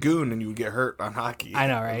being a goon and you would get hurt on hockey. I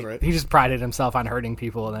know, right? He just prided himself on hurting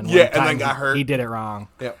people, and then and then got hurt. He did it wrong.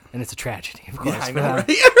 Yep. And it's a tragedy, of course. Yeah, I for know,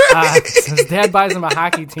 them. right? So his dad buys him a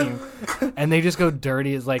hockey team, and they just go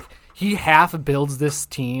dirty. It's like he half builds this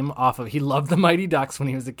team off of. He loved the Mighty Ducks when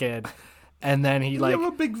he was a kid, and then he You like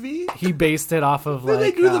have a big V? he based it off of Did like.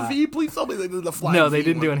 they do the V? Please tell me they did the flying V. No, they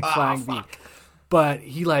didn't do any flying V. Fuck. But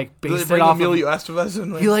he like Did they based it bring off. Emilio Estevez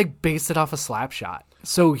in? He like based it off a slap shot.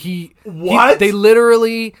 So What? they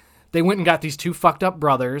literally they went and got these two fucked up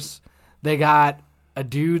brothers. They got a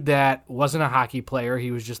dude that wasn't a hockey player.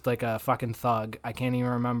 He was just like a fucking thug. I can't even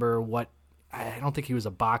remember what. I don't think he was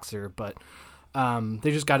a boxer, but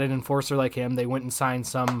they just got an enforcer like him. They went and signed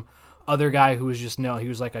some other guy who was just he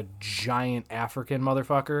was like a giant African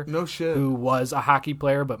motherfucker. No shit. Who was a hockey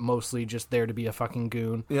player, but mostly just there to be a fucking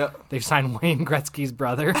goon. Yeah. They signed Wayne Gretzky's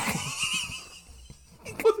brother.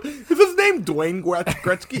 Is his name Dwayne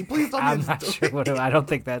Gretzky? Please tell me I'm it's not Dwayne. sure I don't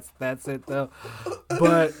think that's it though.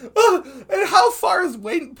 But And how far is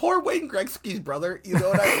poor Wayne Gretzky's brother? You know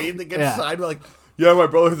what I mean? To get Yeah. signed, like, yeah, my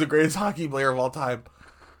brother's the greatest hockey player of all time.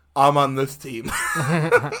 I'm on this team.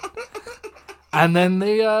 and then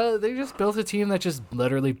they just built a team that just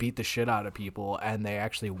literally beat the shit out of people, and they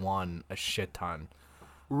actually won a shit ton.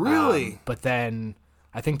 Really? But then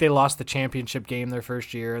I think they lost the championship game their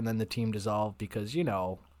first year, and then the team dissolved because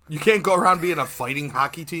You can't go around being a fighting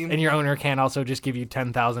hockey team. and your owner can't also just give you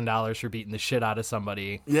 $10,000 for beating the shit out of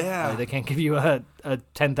somebody. Yeah. They can't give you a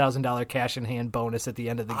 $10,000 cash in hand bonus at the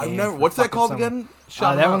end of the game. for What's that fucking called someone. again?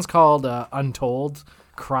 Shout it That out. one's called Untold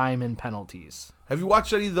Crime and Penalties. Have you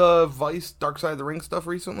watched any of the Vice Dark Side of the Ring stuff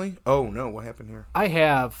recently? Oh no, what happened here? I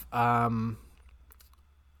have,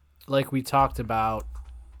 like we talked about,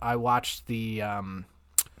 I watched the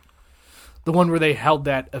one where they held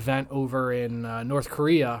that event over in North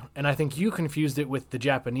Korea, and I think you confused it with the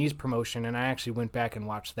Japanese promotion, and I actually went back and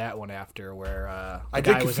watched that one after where I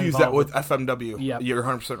did confuse that with FMW. Yep. You're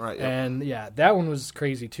 100% right. Yep. And yeah, that one was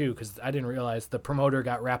crazy too because I didn't realize the promoter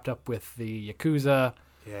got wrapped up with the Yakuza.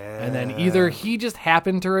 Yeah. And then either he just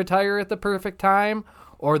happened to retire at the perfect time,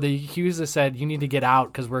 or the Yakuza said, you need to get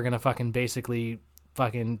out because we're going to fucking basically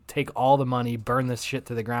fucking take all the money, burn this shit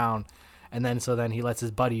to the ground. And then then he lets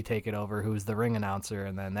his buddy take it over, who's the ring announcer,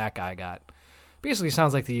 and then that guy got... Basically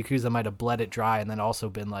sounds like the Yakuza might have bled it dry and then also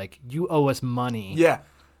been like, you owe us money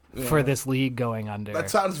for this league going under. That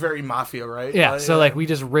sounds very mafia, right? Yeah, so like we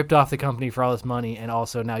just ripped off the company for all this money, and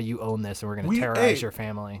also now you own this, and we're going to terrorize your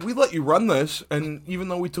family. We let you run this, and even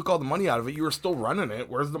though we took all the money out of it, you were still running it.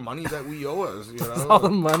 Where's the money that we owe us? You know? All the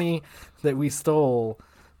money that we stole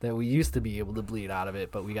that we used to be able to bleed out of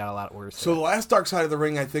it, but we got a lot worse. So the last Dark Side of the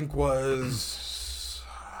Ring, I think, was...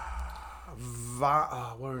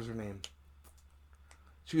 what was her name?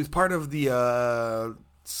 She was part of the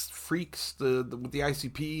Freaks, with the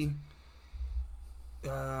ICP.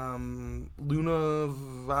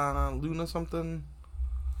 Luna something.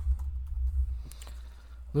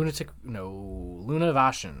 Luna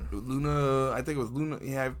Vashan. Luna, I think it was Luna.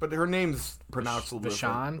 Yeah, but her name's pronounced a little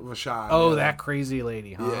Vashan? different. Vashan. Oh, yeah. that crazy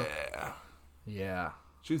lady, huh? Yeah. Yeah.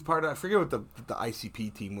 She was part of, I forget what the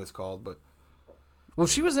ICP team was called, but Well,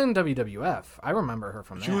 she was in WWF. I remember her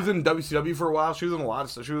from there. she was in WCW for a while. She was in a lot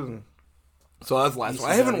of stuff. So that's the last one.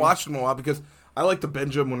 I ECW. haven't watched them in a while because I like to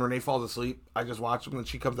binge them when Renee falls asleep. I just watch them and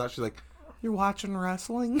she comes out. She's like, "You're watching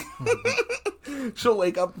wrestling?" She'll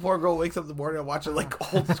wake up. Poor girl wakes up in the morning and watching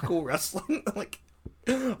like old school wrestling. Like,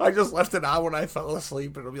 I just left it on when I fell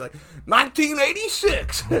asleep, and it'll be like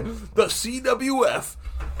 1986, the CWF,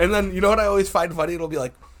 and then you know what I always find funny? It'll be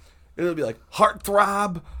like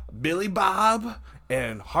Heartthrob, Billy Bob,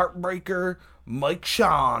 and Heartbreaker, Mike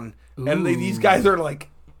Sean, and these guys are like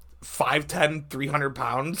 5'10", 300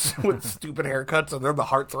 pounds with stupid haircuts, and they're the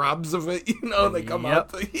heartthrobs of it. You know, they come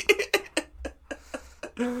out.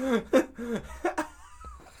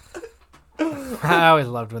 I always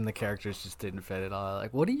loved when the characters just didn't fit at all.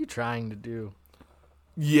 Like, what are you trying to do?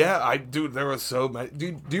 Yeah, there was so many.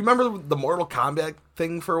 Dude, do you remember the Mortal Kombat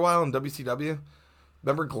thing for a while in WCW?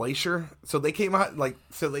 Remember Glacier? So they came out,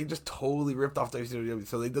 they just totally ripped off WCW.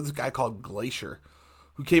 So they did this guy called Glacier,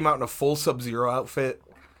 who came out in a full Sub-Zero outfit.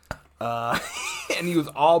 And he was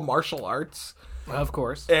all martial arts. Of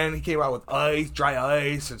course. And he came out with ice, dry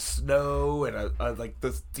ice, and snow, and like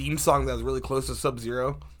this theme song that was really close to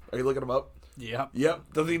Sub-Zero. Are you looking him up? Yep.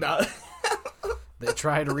 Does he not? They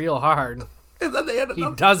tried real hard. And then they had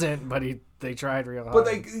He doesn't, but they tried real hard.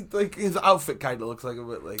 But like his outfit kind of looks like a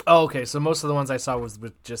bit like. Oh, okay. So most of the ones I saw was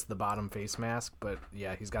with just the bottom face mask, but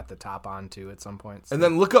yeah, he's got the top on too at some point. So. And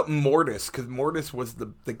then look up Mortis, because Mortis was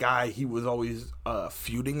the guy he was always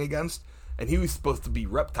feuding against. and he was supposed to be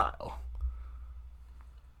Reptile.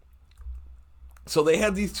 So they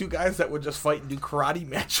had these two guys that would just fight and do karate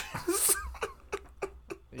matches.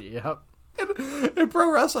 Yep. in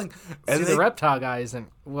pro wrestling. And See, the Reptile guys, and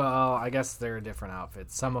well, I guess they're different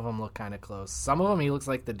outfits. Some of them look kind of close. Some of them, he looks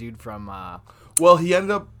like the dude from... Well, he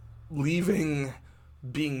ended up leaving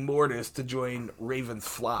being Mortis to join Raven's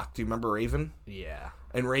flock. Do you remember Raven? Yeah.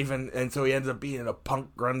 And so he ended up being a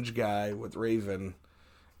punk grunge guy with Raven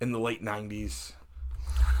in the late 90s.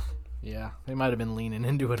 Yeah, they might have been leaning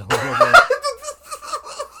into it a little bit.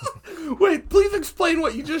 Wait, please explain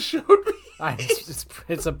what you just showed me.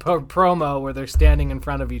 It's a promo where they're standing in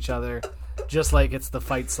front of each other, just like it's the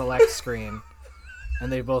Fight Select screen.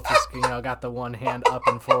 And they both just, got the one hand up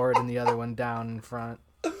and forward and the other one down in front.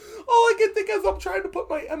 All I can think is I'm trying to put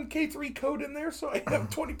my MK3 code in there so I have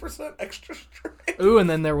 20% extra strength. Ooh, and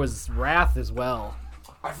then there was Wrath as well.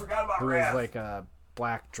 I forgot about Who Wrath. was like a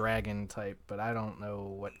black dragon type, but I don't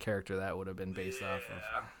know what character that would have been based off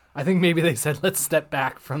of. I think maybe they said, let's step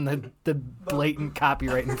back from the blatant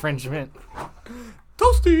copyright infringement.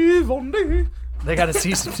 Toasties on me. They got a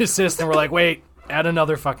cease and desist, and we're like, wait, add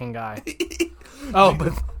another fucking guy. Oh,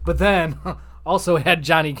 but then also add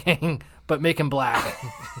Johnny King, but make him black.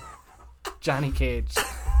 Johnny Cage.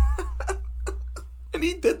 And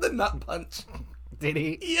he did the nut punch. Did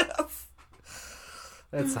he? Yes.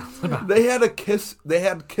 That sounds about They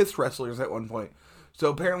had Kiss wrestlers at one point. So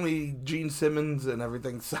apparently Gene Simmons and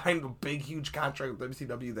everything signed a big, huge contract with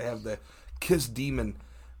WCW. They have the Kiss Demon.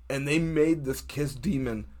 And they made this Kiss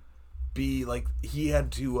Demon be like, he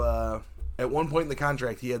had to, at one point in the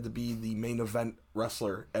contract, he had to be the main event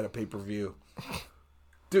wrestler at a pay-per-view.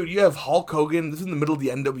 Dude, you have Hulk Hogan. This is in the middle of the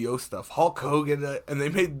NWO stuff. Hulk Hogan, and they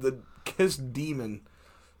made the Kiss Demon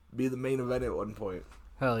be the main event at one point.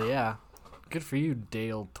 Hell yeah. Good for you,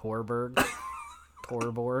 Dale Torborg.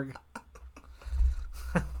 Torborg.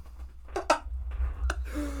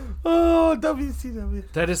 Oh,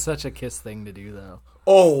 WCW. That is such a Kiss thing to do, though.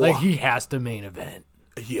 Oh. Like, he has to main event.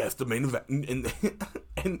 He has the main event.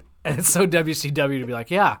 And And it's so WCW to be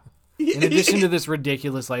like, yeah. In addition to this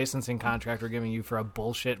ridiculous licensing contract we're giving you for a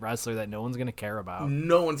bullshit wrestler that no one's going to care about.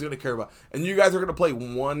 No one's going to care about. And you guys are going to play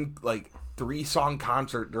one, 3-song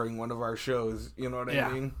concert during one of our shows. You know what I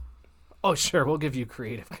mean? Oh, sure. We'll give you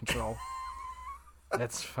creative control.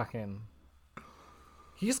 That's fucking...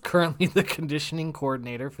 He's currently the conditioning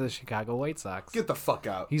coordinator for the Chicago White Sox. Get the fuck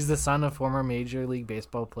out. He's the son of former Major League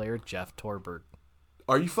Baseball player Jeff Torborg.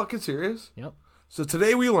 Are you fucking serious? Yep. So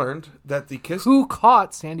today we learned that the Kiss... Who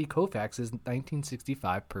caught Sandy Koufax's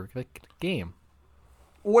 1965 perfect game?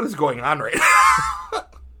 What is going on right now?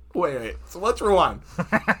 Wait. So let's rewind.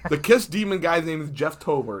 The Kiss Demon guy's name is Jeff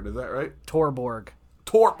Torborg. Is that right? Torborg.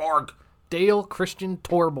 Torborg. Dale Christian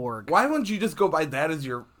Torborg. Why wouldn't you just go by that as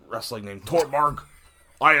your wrestling name? Torborg.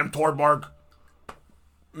 I am Torborg.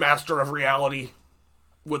 Master of reality.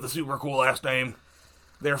 With a super cool last name.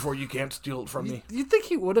 Therefore, you can't steal it from me. You'd think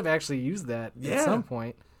he would have actually used that at some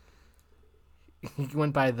point. He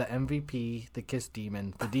went by the MVP, the Kiss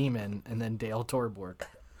Demon, the Demon, and then Dale Torborg.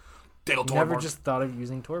 Dale Torborg. Never just thought of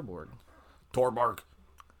using Torborg. Torborg.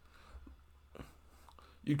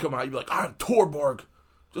 You'd come out, you'd be like, I'm Torborg.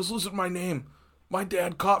 Just listen to my name. My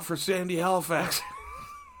dad caught for Sandy Halifax.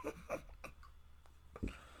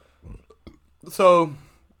 So,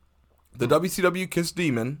 the WCW Kiss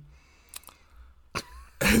Demon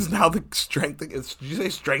is now the did you say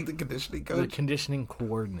strength and conditioning coach? The conditioning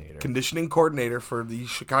coordinator. Conditioning coordinator for the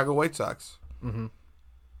Chicago White Sox. Mm-hmm.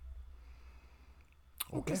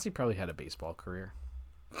 Okay. I guess he probably had a baseball career.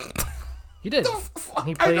 He did.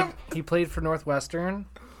 He played for Northwestern.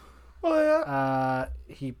 Oh, yeah.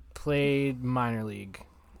 He played minor league.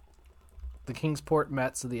 The Kingsport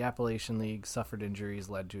Mets of the Appalachian League suffered injuries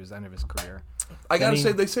led to his end of his career. I gotta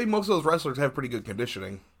say, they say most of those wrestlers have pretty good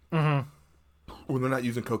conditioning. Mm-hmm. When they're not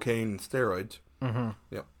using cocaine and steroids. Mm-hmm.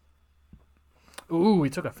 Yep. Ooh, he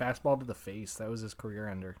took a fastball to the face. That was his career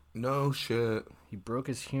ender. No shit. He broke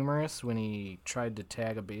his humerus when he tried to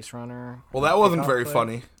tag a base runner. Well, that wasn't very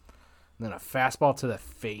funny. And then a fastball to the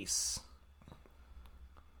face.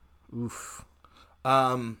 Oof.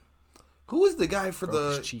 Who was the guy for Broke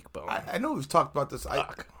the his cheekbone? I know we've talked about this.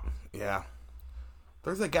 Fuck. Yeah.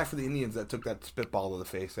 There's that guy for the Indians that took that spitball to the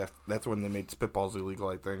face. That's when they made spitballs illegal,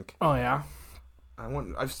 I think. Oh, yeah?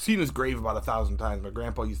 I've seen his grave about 1,000 times. My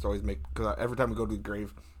grandpa used to always because every time I go to the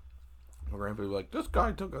grave, my grandpa would be like, this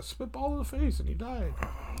guy took a spitball to the face and he died.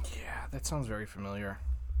 Yeah, that sounds very familiar.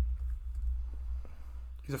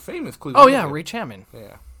 He's a famous Cleveland. Oh, yeah, Indian. Ray Chapman.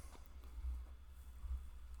 Yeah.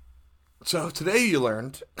 So today you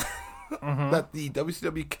learned that the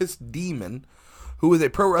WCW Kiss Demon, who was a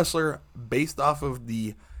pro wrestler based off of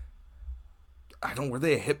were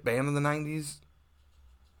they a hit band in the 90s?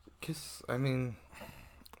 Kiss, I mean...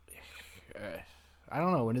 I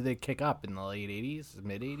don't know. When did they kick up? In the late 80s?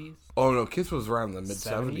 Mid 80s? Oh, no. Kiss was around the mid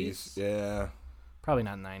 70s. Yeah. Probably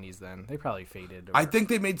not 90s then. They probably faded. I think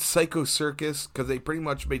they made Psycho Circus because they pretty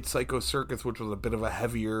much made Psycho Circus, which was a bit of a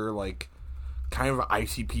heavier, like, kind of an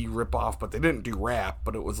ICP ripoff, but they didn't do rap,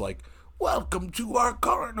 but it was like, welcome to our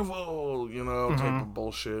carnival, type of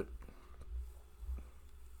bullshit.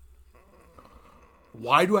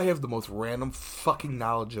 Why do I have the most random fucking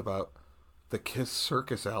knowledge about the Kiss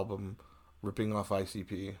Circus album ripping off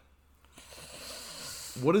ICP?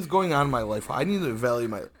 What is going on in my life? I need to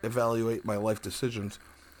evaluate my life decisions.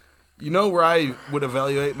 You know where I would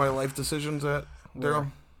evaluate my life decisions at,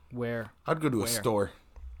 Daryl? Where? I'd go to a store.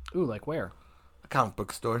 Ooh, like where? A comic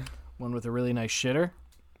book store. One with a really nice shitter?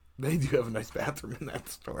 They do have a nice bathroom in that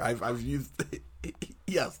store. I've used it.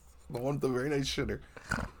 Yes, the one with the very nice shitter.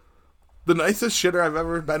 The nicest shitter I've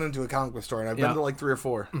ever been into a comic book store, and I've been to like 3 or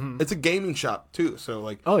 4. Mm-hmm. It's a gaming shop too, so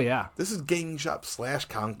like. Oh yeah. This is gaming shop /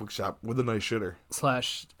 comic book shop with a nice shitter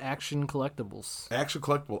 / action collectibles. Action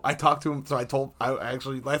collectible. I talked to him, so I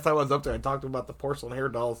actually last time I was up there, I talked to him about the porcelain hair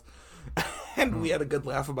dolls, and we had a good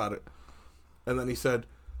laugh about it. And then he said,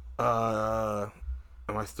 "Am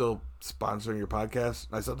I still sponsoring your podcast?"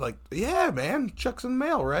 And I said, like, "Yeah, man, checks in the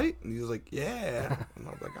mail, right?" And he was like, "Yeah," and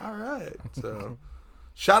I was like, "All right." So.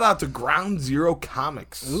 Shout out to Ground Zero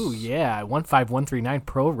Comics. Ooh, yeah. 15139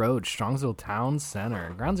 Pro Road, Strongsville Town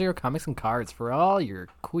Center. Ground Zero Comics and cards for all your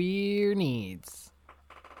queer needs.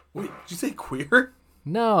 Wait, did you say queer?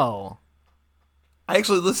 No. I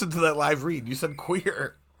actually listened to that live read. You said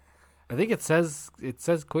queer. I think it says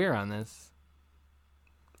queer on this.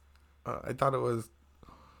 I thought it was...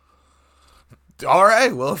 All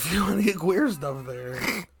right, well, if you want to get queer stuff there...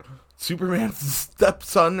 Superman's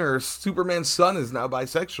stepson or Superman's son is now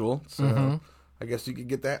bisexual, so I guess you could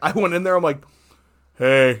get that. I went in there, I'm like,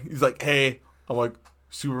 hey. He's like, hey. I'm like,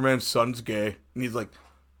 Superman's son's gay. And he's like,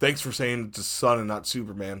 thanks for saying it's his son and not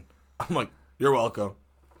Superman. I'm like, you're welcome.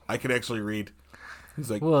 I can actually read. He's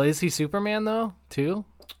like, well, is he Superman, though, too?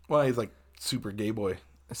 Well, he's like super gay boy.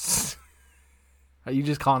 Are you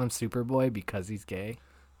just calling him Superboy because he's gay?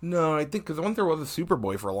 No, I think because I went there with a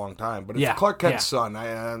Superboy for a long time, but it's Clark Kent's son.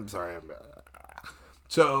 I'm sorry.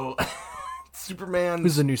 So, Superman...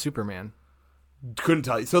 Who's the new Superman? Couldn't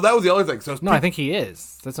tell you. So that was the other thing. So no, I think he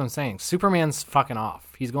is. That's what I'm saying. Superman's fucking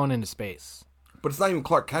off. He's going into space. But it's not even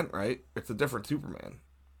Clark Kent, right? It's a different Superman.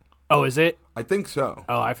 Oh, is it? I think so.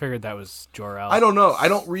 Oh, I figured that was Jor-El. I don't know. I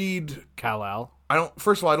don't read... Kal-El.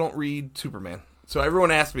 First of all, I don't read Superman. So everyone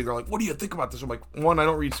asks me, they're like, what do you think about this? I'm like, one, I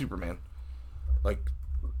don't read Superman. Like...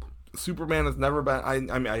 Superman has never been... I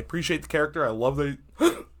mean, I appreciate the character. I love the...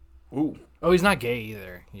 Ooh. Oh, he's not gay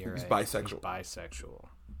either. He's right. Bisexual. He's bisexual.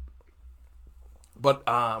 But,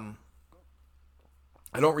 I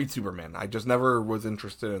don't read Superman. I just never was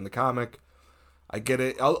interested in the comic. I get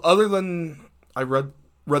it. Other than I read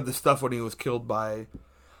the stuff when he was killed by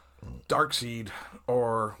Darkseid.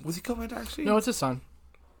 Or... Was he killed by Darkseid? No, it's his son.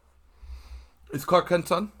 Is Clark Kent's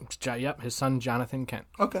son? Yep, his son, Jonathan Kent.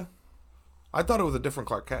 Okay. I thought it was a different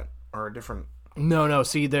Clark Kent. Or a different... No.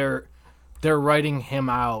 See, they're writing him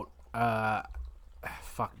out.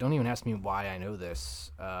 Fuck, don't even ask me why I know this.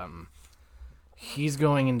 He's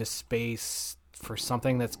going into space for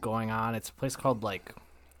something that's going on. It's a place called, like,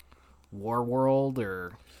 War World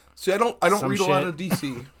or... See, I don't read a lot of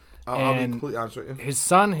DC. I'll be completely honest with you. His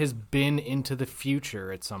son has been into the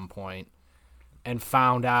future at some point and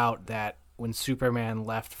found out that when Superman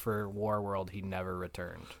left for War World, he never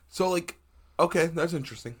returned. So, like... Okay, that's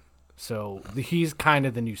interesting. So he's kind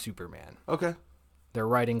of the new Superman. Okay. They're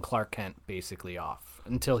writing Clark Kent basically off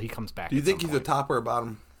until he comes back. Do you think he's a top or a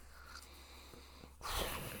bottom?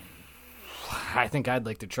 I think I'd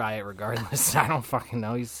like to try it regardless. I don't fucking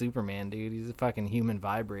know. He's Superman, dude. He's a fucking human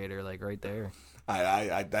vibrator, like right there.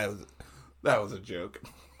 That was a joke.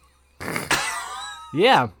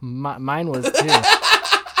 Yeah, mine was too.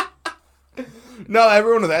 No,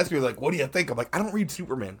 everyone was asking me like, "What do you think?" I'm like, "I don't read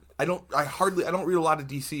Superman. I don't read a lot of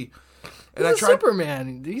DC." And he's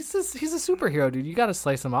Superman. He's a superhero, dude. You got to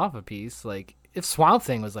slice him off a piece. Like if Swamp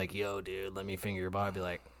Thing was like, "Yo, dude, let me finger your butt," I'd be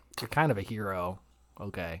like, "You're kind of a hero."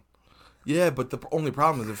 Okay. Yeah, but the only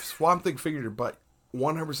problem is if Swamp Thing fingered your butt,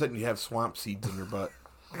 100% you have swamp seeds in your butt,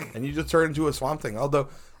 and you just turn into a Swamp Thing. Although,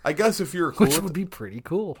 I guess if you're cool, which would be pretty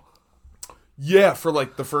cool. Yeah, for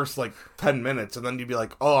like the first 10 minutes, and then you'd be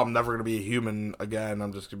like, "Oh, I'm never gonna be a human again.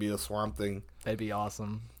 I'm just gonna be a Swamp Thing." That'd be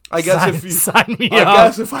awesome. I guess sign me I up.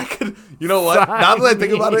 guess if I could, you know what? Now that I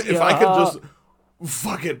think about it, if I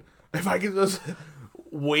could just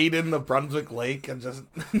wade in the Brunswick Lake and just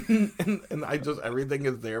and I just everything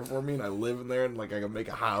is there for me and I live in there and like I can make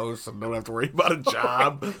a house and don't have to worry about a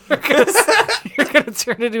job. You're gonna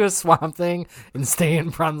turn into a Swamp Thing and stay in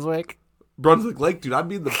Brunswick? Brunswick Lake, dude, I'd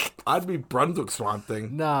be Brunswick Swamp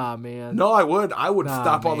Thing. Nah, man. No, I would Nah,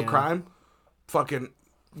 stop all the man. crime. Fucking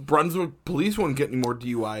Brunswick police wouldn't get any more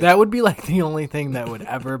DUI. That would be like the only thing that would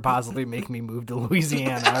ever possibly make me move to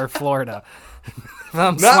Louisiana or Florida. If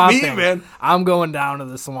I'm Not Swamp me, Thing, man. I'm going down to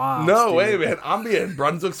the swamps. No dude. way, man. I'm being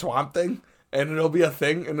Brunswick Swamp Thing, and it'll be a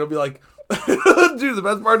thing, and it'll be like, dude, the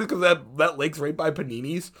best part is because that lake's right by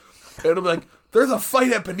Panini's, and it'll be like, there's a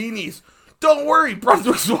fight at Panini's. Don't worry,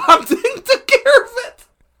 Brunswick Swamp Thing took care of it.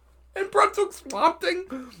 And Brunswick Swamp Thing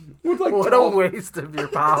would like What a waste of your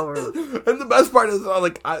power. And the best part is,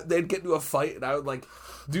 they'd get into a fight, and I would like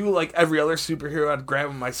do like every other superhero. I'd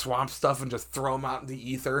grab my swamp stuff and just throw them out in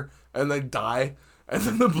the ether, and they'd die. And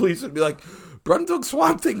then the police would be like, Brunswick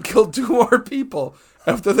Swamp Thing killed 2 more people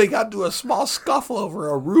after they got into a small scuffle over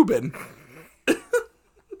a Reuben. And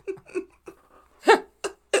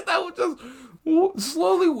I would just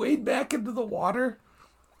slowly wade back into the water.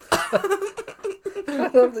 I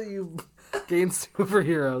love that you gain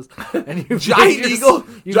superheroes and you Giant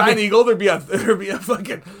Eagle, there'd be a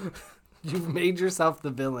fucking You've made yourself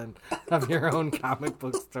the villain of your own comic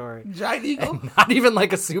book story. Giant Eagle. And not even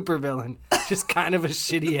like a super villain, just kind of a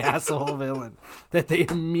shitty asshole villain that they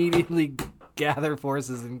immediately gather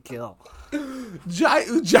forces and kill.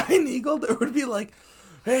 Giant Eagle, there would be like,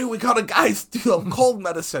 hey, we caught a guy stealing cold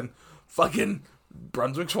medicine. Fucking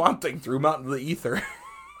Brunswick Swamp Thing threw him out into the ether.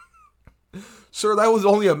 Sir, that was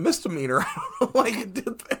only a misdemeanor. I don't know why you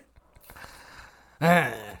did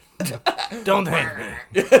that. Don't thank me.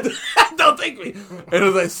 Don't thank me. And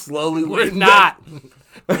as I slowly We're went not.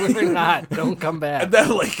 We're not. Don't come back. And then,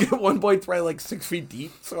 like, at one point, it's probably like 6 feet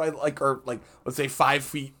deep. So I, let's say 5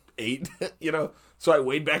 feet 8, you know? So I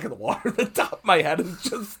wade back in the water. The top of my head is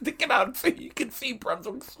just sticking out so you can see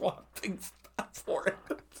Brunswick Swamp Thing stop for it.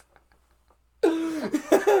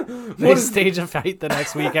 They stage a fight the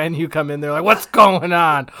next weekend. You come in there like, what's going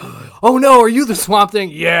on? Oh no, are you the Swamp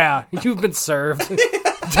Thing? Yeah, you've been served.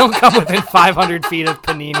 Don't come within 500 feet of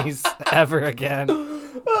Panini's ever again.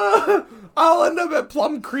 I'll end up at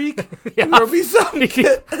Plum Creek. Yeah. And there'll be some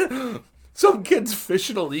kids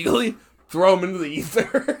fishing illegally. Throw them into the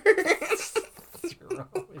ether. Throw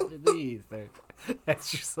into the ether.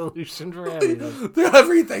 That's your solution for everything.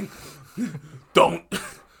 Everything. Don't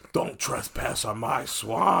trespass on my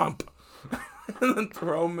swamp. And then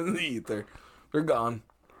throw them in the ether. They're gone.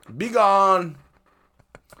 Be gone.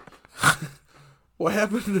 What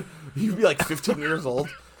happened? You'd be like 15 years old.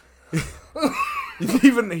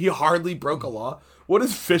 He hardly broke a law. What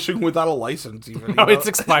is fishing without a license even? No, it's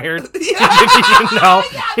expired. Yeah. Didn't even know.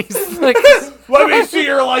 He's like, let me see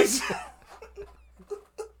your license.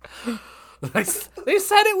 They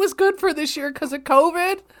said it was good for this year because of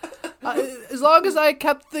COVID. As long as I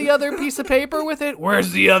kept the other piece of paper with it.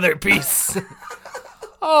 Where's the other piece?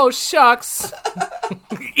 Oh, shucks.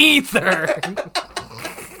 Ether.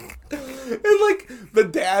 And like the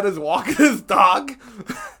dad is walking his dog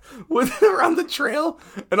around the trail,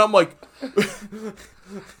 and I'm like,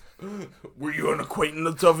 were you an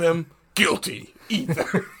acquaintance of him? Guilty.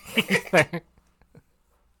 Ether.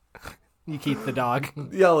 You keep the dog.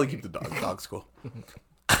 Yeah, I'll keep the dog. Dog's cool.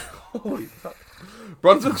 Holy fuck.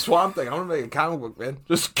 Brunswick Swamp Thing. I'm gonna make a comic book, man.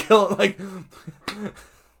 Just kill it like.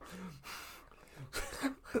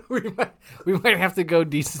 We might have to go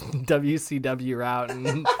WCW route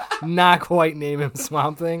and not quite name him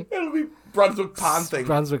Swamp Thing. It'll be Brunswick Pond Thing.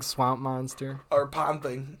 Brunswick Swamp Monster. Or Pond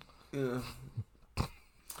Thing. Yeah.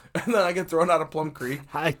 And then I get thrown out of Plum Creek.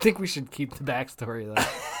 I think we should keep the backstory, though.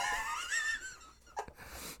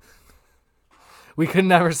 We could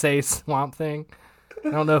never say Swamp Thing. I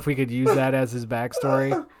don't know if we could use that as his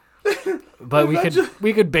backstory. But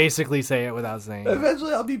we could basically say it without saying it.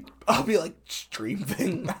 Eventually I'll be like Stream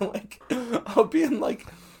Thing. I'll be in like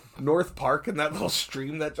North Park in that little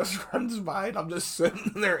stream that just runs by, and I'm just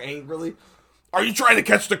sitting there angrily. Are you trying to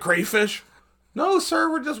catch the crayfish? No,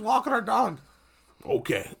 sir, we're just walking our dog.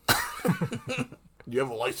 Okay. Do you have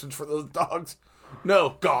a license for those dogs?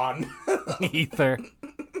 No, gone. Ether.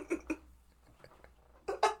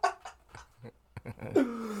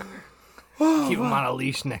 Keep him on a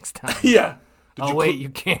leash next time. Yeah. Wait, you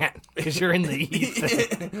can't, because you're in the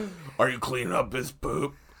ether. Are you cleaning up his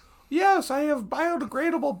poop? Yes, I have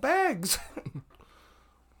biodegradable bags.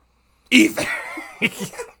 Ether.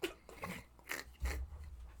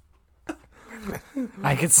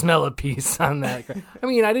 I could smell a piece on that. I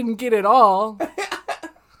mean, I didn't get it all.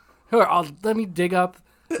 Let me dig up.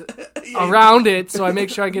 around it, so I make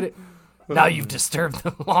sure I get it. Now you've disturbed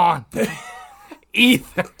the lawn.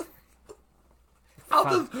 Ether.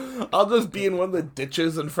 I'll just be in one of the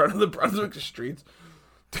ditches in front of the Brunswick streets.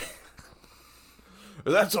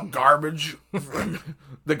 That's some garbage.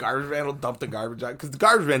 The garbage van will dump the garbage out. Because the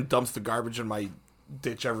garbage van dumps the garbage in my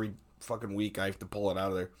ditch every fucking week. I have to pull it out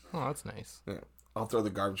of there. Oh, that's nice. Yeah. I'll throw the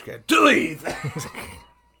garbage can. Delete!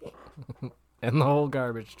 And the whole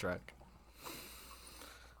garbage truck.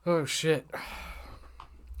 Oh, shit.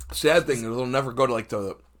 Sad thing is it'll never go to, like,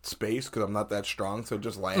 to space because I'm not that strong. So it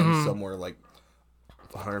just lands somewhere, like,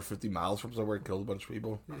 150 miles from somewhere and kills a bunch of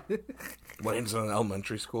people. Lands in an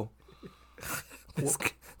elementary school.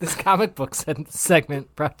 This comic book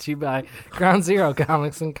segment brought to you by Ground Zero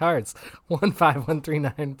Comics and Cards,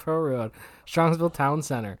 15139 Pro Road, Strongsville Town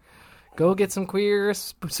Center. Go get some queer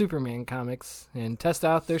Superman comics and test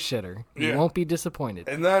out their shitter. You won't be disappointed.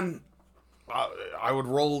 And then I would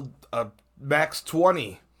roll a max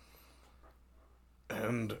 20.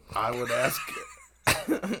 And I would ask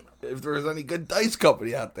if there was any good dice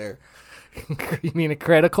company out there. You mean a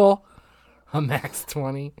critical? A max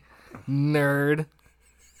 20? Nerd.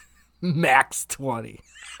 Max 20.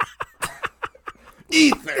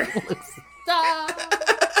 Ether.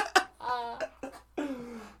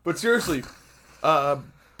 But seriously,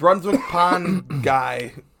 Brunswick Pond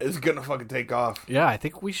guy is gonna fucking take off. Yeah, I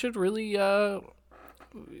think we should really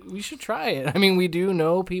we should try it. I mean, we do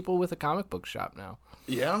know people with a comic book shop now.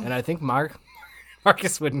 Yeah. And I think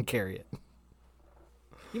Marcus wouldn't carry it.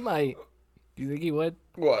 He might. Do you think he would?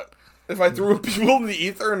 What? If I threw people in the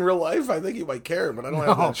ether in real life, I think he might care, but I don't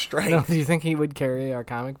have that strength. No, do you think he would carry our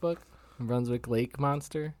comic book? Brunswick Lake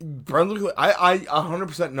Monster? Brunswick, I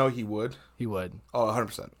 100% know he would. He would. Oh,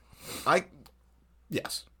 100%.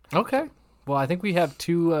 Yes. Okay. Well, I think we have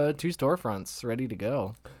two storefronts ready to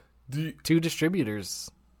go. Two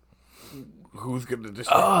distributors. Who's going to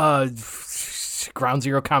distribute? Ground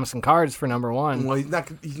Zero Comics and Cards for number one. Well, he's not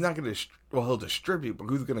going to. Well, he'll distribute, but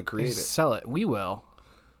who's going to create it? Sell it. We will.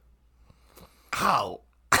 How?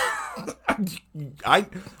 I'm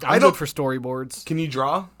don't good for storyboards. Can you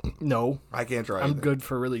draw? No, I can't draw. I'm good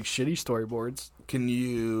for really shitty storyboards. Can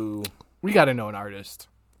you? We got to know an artist.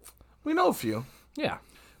 We know a few. Yeah,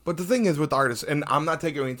 but the thing is with artists, and I'm not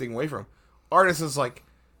taking anything away from artists, is like,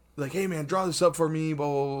 hey man, draw this up for me, blah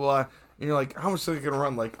blah blah. Blah. And you're like, how much are they gonna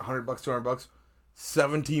run? Like $100, $200,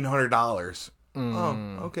 $1,700.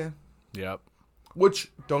 Oh, okay. Yep. Which,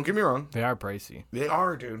 don't get me wrong, They are pricey. they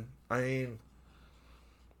are, dude. I mean.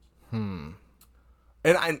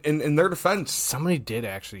 And in their defense, Somebody did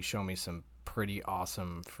actually show me some pretty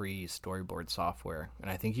awesome free storyboard software, and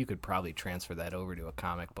I think you could probably transfer that over to a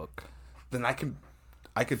comic book. then I could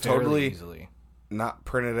fairly totally easily. not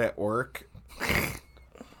print it at work.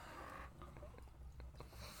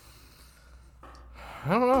 I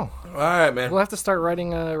don't know. All right, man. We'll have to start writing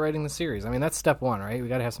the series. I mean, that's step one, right? We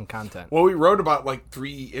got to have some content. Well, we wrote about like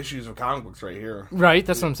 3 issues of comic books right here. Right,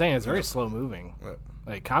 that's what I'm saying. It's very slow moving. Yeah.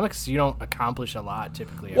 Like comics, you don't accomplish a lot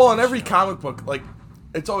typically. Well, in every comic book, like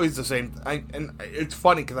it's always the same. And it's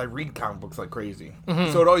funny because I read comic books like crazy,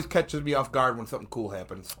 so it always catches me off guard when something cool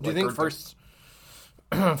happens. Do you think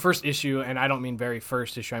first issue, and I don't mean very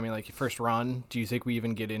first issue, I mean like your first run, do you think we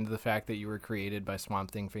even get into the fact that you were created by Swamp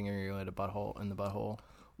Thing fingering you in the butthole?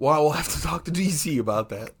 Well, we'll have to talk to DC about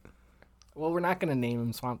that. Well, we're not going to name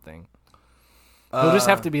him Swamp Thing. He'll just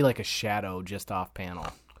have to be like a shadow just off panel.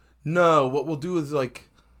 No, what we'll do is like.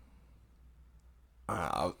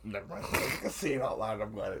 Never mind. I say it out loud.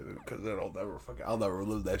 I'm glad I did because I'll never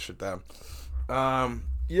live that shit down.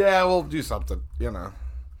 Yeah, we'll do something. You know,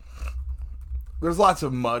 there's lots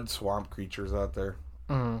of mud swamp creatures out there.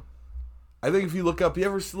 Mm-hmm. I think if you look up, you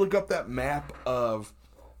ever look up that map of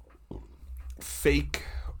fake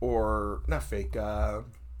or not fake?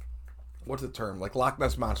 What's the term? Like Loch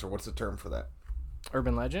Ness Monster. What's the term for that?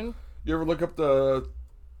 Urban legend? You ever look up the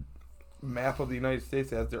map of the United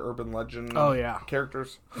States that has the urban legend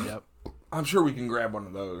characters? Yep. I'm sure we can grab one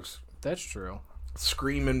of those. That's true.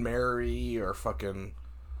 Screaming Mary or fucking...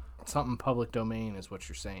 Something public domain is what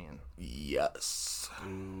you're saying. Yes.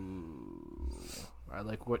 Ooh. I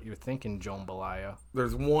like what you're thinking, Jambalaya.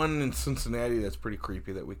 There's one in Cincinnati that's pretty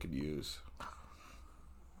creepy that we could use.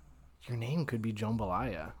 Your name could be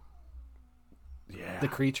Jambalaya. Yeah. The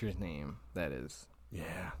creature's name, that is.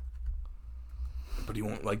 Yeah. But he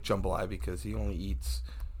won't like jambalaya because he only eats...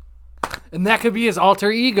 And that could be his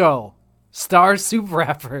alter ego. Star Soup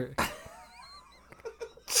Rapper.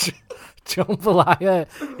 Jambalaya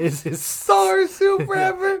is his... Star Soup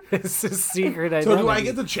Rapper? It's his secret identity. So do I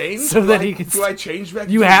get to change? So that he can... Do I change back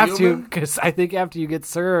You to have human? to, because I think after you get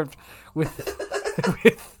served with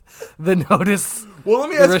the notice. Well, let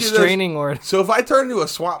me The ask you this. restraining order. So if I turn into a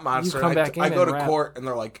swamp monster, come and back in I go and to rap. court, and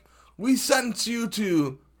they're like, "We sentence you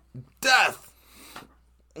to death."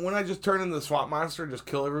 When I just turn into the swamp monster, just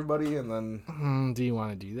kill everybody, and then Do you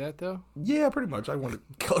want to do that though? yeah, pretty much. I want to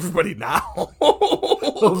kill everybody now.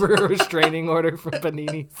 Over a restraining order from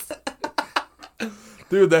Panini's.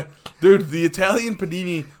 Dude, the Italian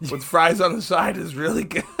panini with fries on the side is really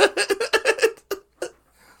good.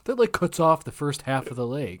 That like cuts off the first half of the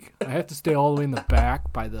lake. I have to stay all the way in the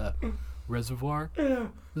back by the reservoir. Yeah.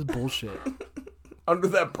 This is bullshit. Under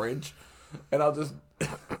that bridge, and I'll just.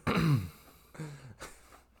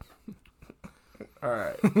 All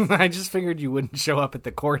right. I just figured you wouldn't show up at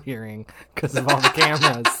the court hearing because of all the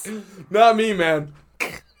cameras. Not me, man.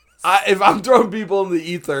 If I'm throwing people in the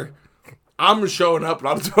ether, I'm showing up and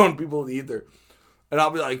I'm throwing people in the ether. And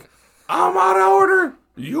I'll be like, I'm out of order.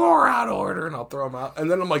 You're out of order. And I'll throw them out.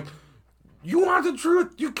 And then I'm like, you want the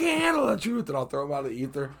truth? You can't handle the truth. And I'll throw them out of the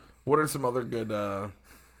ether. What are some other good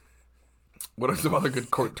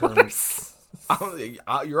court terms?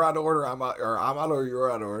 You're out of order. I'm out of order.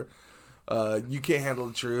 You're out of order. You can't handle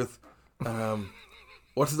the truth.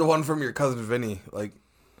 What's the one from your cousin Vinny? Like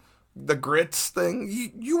the grits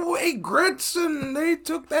thing. You ate grits and they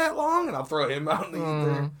took that long, and I'll throw him out in the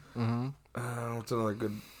ether. What's another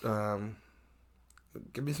good?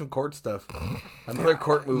 Give me some court stuff. Another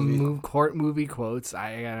court movie. Court movie quotes.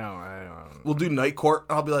 I don't. We'll do night court.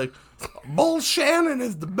 I'll be like, Bull Shannon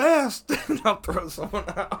is the best, and I'll throw someone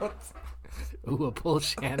out. Ooh, a Bull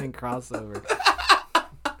Shannon crossover.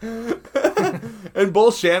 And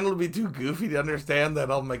Bull Shannon will be too goofy to understand that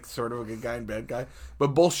I'll make sort of a good guy and bad guy.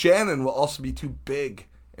 But Bull Shannon will also be too big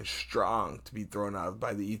and strong to be thrown out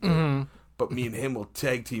by the ether. Mm-hmm. But me and him will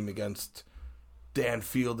tag team against Dan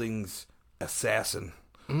Fielding's assassin.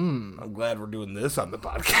 I'm glad we're doing this on the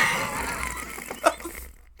podcast.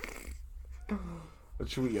 But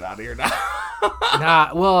should we get out of here now?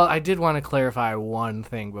 Well, I did want to clarify one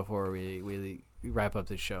thing before we wrap up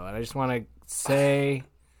the show. And I just want to say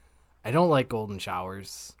I don't like golden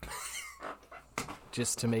showers.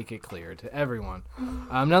 Just to make it clear to everyone.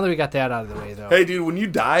 Now that we got that out of the way, though. Hey, dude, when you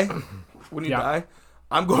die,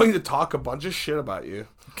 I'm going to talk a bunch of shit about you.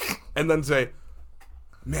 And then say,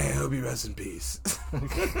 may I hope you rest in peace.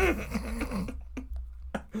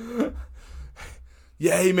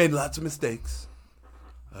 Yeah, he made lots of mistakes.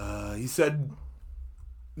 He said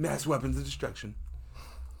mass weapons of destruction.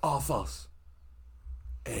 All false.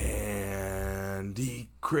 And he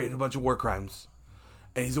created a bunch of war crimes.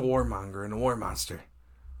 And he's a warmonger and a war monster.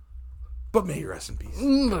 But may he rest in peace.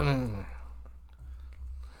 And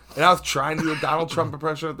I was trying to do a Donald Trump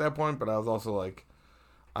impression at that point, but I was also like,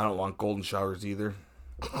 I don't want golden showers either.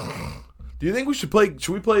 Do you think we should play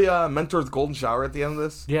Mentor's Golden Shower at the end of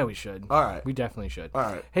this? Yeah, we should. All right. We definitely should. All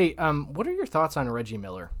right. Hey, what are your thoughts on Reggie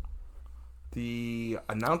Miller? The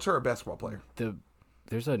announcer or basketball player?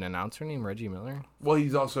 There's an announcer named Reggie Miller? Well,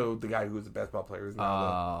 he's also the guy who was a basketball player.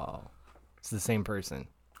 It's the same person.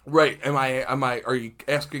 Right. Are you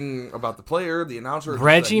asking about the player, the announcer? Or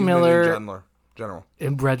Reggie Miller. In general.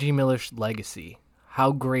 And Reggie Miller's legacy.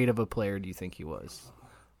 How great of a player do you think he was?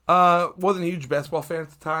 Wasn't a huge basketball fan at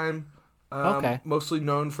the time. Okay. Mostly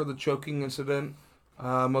known for the choking incident.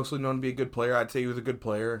 Mostly known to be a good player. I'd say he was a good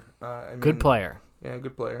player. Good player. Yeah,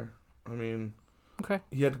 good player. I mean, okay.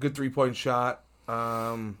 He had a good 3-point shot.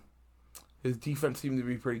 His defense seemed to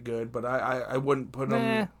be pretty good, but I wouldn't put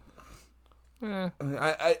him.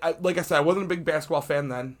 I like I said, I wasn't a big basketball fan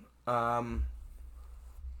then. I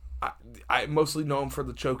mostly know him for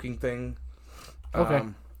the choking thing. Okay.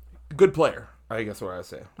 Good player, I guess what I would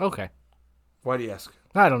say. Okay. Why do you ask?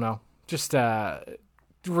 I don't know. Just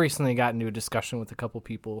recently got into a discussion with a couple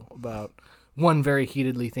people about one very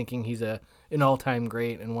heatedly thinking he's an all-time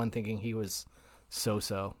great and one thinking he was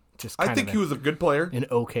so-so. Just I think he was a good player. An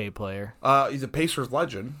okay player. He's a Pacers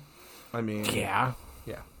legend. I mean... Yeah.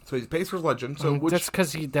 So he's a Pacers legend. So that's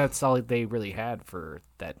because that's all they really had for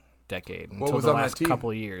that decade until the last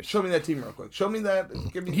couple of years. Show me that team real quick. Show me that.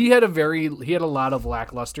 He had a lot of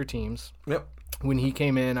lackluster teams. Yep. When he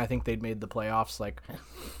came in, I think they'd made the playoffs like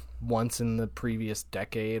once in the previous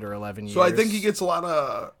decade or 11 years. So I think he gets a lot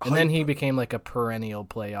of hype. And then he became like a perennial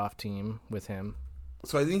playoff team with him.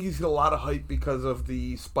 So I think he's got a lot of hype because of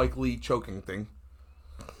the Spike Lee choking thing.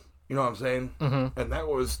 You know what I'm saying? Mm-hmm. And that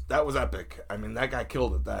was epic. I mean, that guy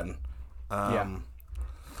killed it then. Yeah.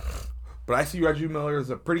 But I see Reggie Miller as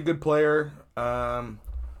a pretty good player,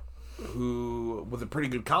 who was a pretty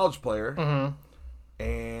good college player. Mm-hmm.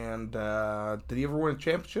 And did he ever win a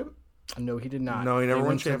championship? No, he did not. No, he never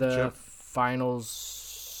won a championship. To the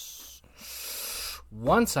finals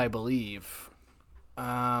once, I believe.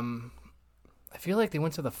 I feel like they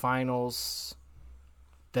went to the finals.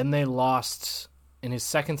 Then they lost in his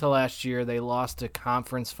second to last year. They lost to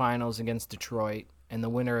conference finals against Detroit, and the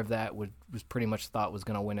winner of that was pretty much thought was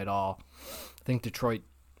going to win it all. I think Detroit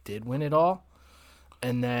did win it all,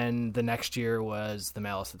 and then the next year was the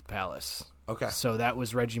Malice at the Palace. Okay. So that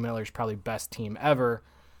was Reggie Miller's probably best team ever.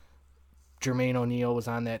 Jermaine O'Neal was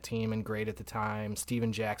on that team and great at the time.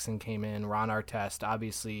 Steven Jackson came in. Ron Artest,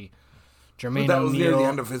 obviously. Jermaine That was near O'Neal the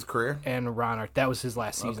end of his career. and Ron Art. That was his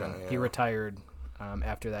last season. Okay, yeah. He retired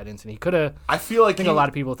after that incident. He could have. I feel like I think a lot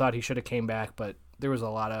of people thought he should have came back, but there was a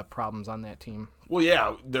lot of problems on that team. Well,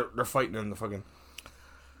 yeah, they're fighting in the fucking.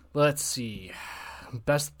 Let's see.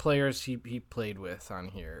 Best players he played with on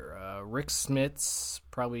here. Rick Smits,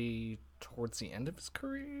 probably towards the end of his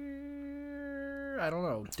career. I don't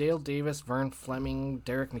know. Dale Davis, Vern Fleming,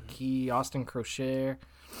 Derek McKee, Austin Crochet,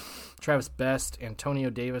 Travis Best,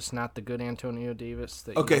 Antonio Davis, not the good Antonio Davis.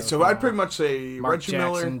 That Okay, so I'd pretty much say Mark Reggie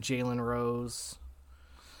Jackson, Miller. Jalen Rose.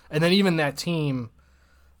 And then even that team,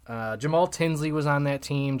 Jamal Tinsley was on that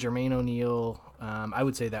team, Jermaine O'Neal. I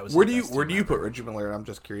would say that was Where the do you best where team do you ever. put Reggie Miller? I'm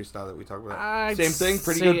just curious now that we talk about it. I'd Same thing,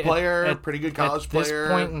 pretty say good player, pretty good college player. At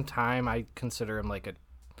this point in time, I consider him like a.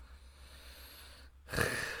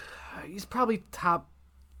 He's probably top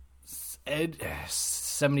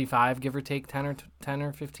 75, give or take 10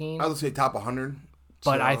 or 15. I would say top 100.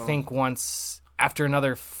 But so- I think once after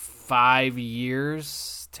another 5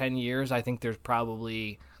 years, 10 years, I think there's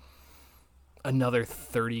probably another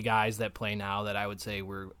 30 guys that play now that I would say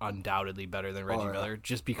were undoubtedly better than Reggie Miller,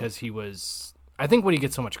 just because he was. I think what he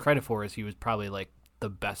gets so much credit for is he was probably like the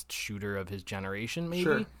best shooter of his generation, maybe.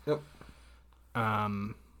 Sure. Yep.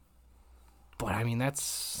 But I mean,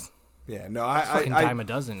 that's Yeah. No, fucking dime a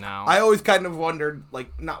dozen now. I always kind of wondered,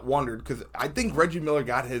 like, not wondered, because I think Reggie Miller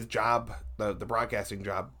got his job, the broadcasting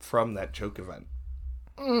job, from that choke event.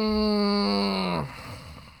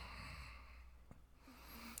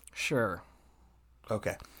 Sure.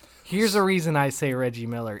 Okay. Here's a reason I say Reggie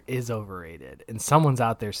Miller is overrated, and someone's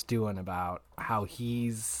out there stewing about how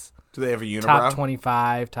he's Do they have a unibrow? top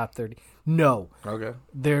 25, top 30. No, Okay.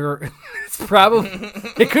 it's probably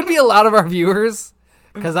it could be a lot of our viewers,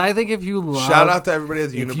 because I think if you love Shout out to everybody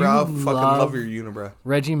that's if unibrow. you Fucking love- love your unibrow.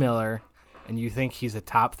 Reggie Miller, and you think he's a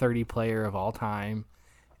top 30 player of all time,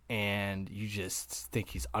 and you just think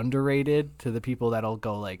he's underrated to the people that'll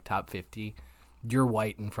go like top 50, you're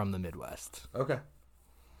white and from the Midwest. Okay.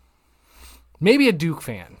 Maybe a Duke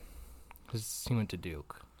fan, because he went to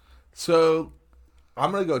Duke. So,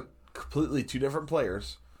 I'm going to go completely two different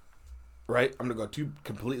players, right? I'm going to go two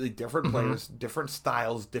completely different players, different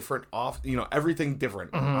styles, different everything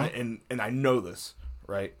different. And I know this,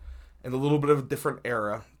 right? And a little bit of a different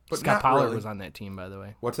era. But Scott not Pollard really. was on that team, by the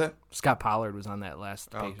way. What's that? Scott Pollard was on that last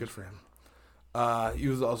Oh, page. good for him. He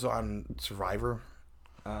was also on Survivor.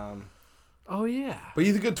 Oh, yeah. But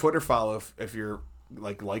he's a good Twitter follow if you're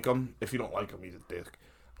like him. If you don't like him, he's a dick.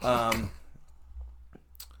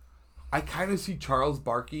 I kind of see Charles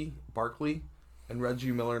Barkley and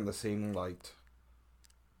Reggie Miller in the same light.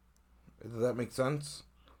 Does that make sense?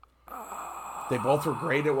 They both were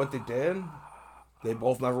great at what they did. They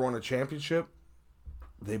both never won a championship.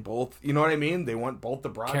 They both, you know what I mean? They won both the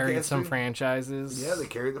broadcasting. Carried some franchises. Yeah, they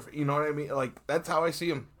carried you know what I mean? Like, that's how I see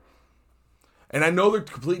them. And I know they're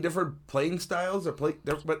completely different playing styles.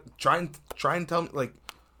 But try and tell me, like,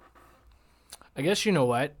 I guess you know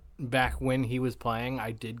what? Back when he was playing,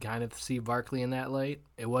 I did kind of see Barkley in that light.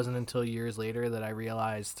 It wasn't until years later that I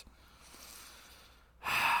realized.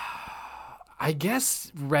 I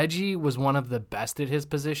guess Reggie was one of the best at his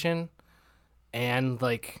position, and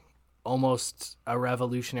like almost a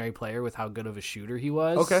revolutionary player with how good of a shooter he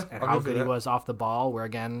was. Okay, and I'll how give you good he that. was off the ball. Where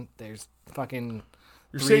again, there's fucking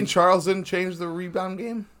you're saying Charles didn't change the rebound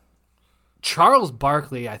game? Charles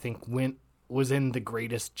Barkley. I think was in the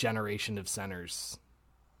greatest generation of centers.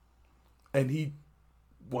 And he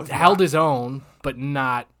was Held his own, but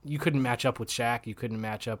not. You couldn't match up with Shaq. You couldn't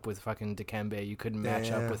match up with fucking Dikembe. You couldn't match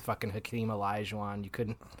Yeah. up with fucking Hakeem Olajuwon. You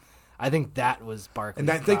couldn't. I think that was Barkley's And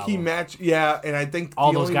I think he problem. matched. Yeah, and I think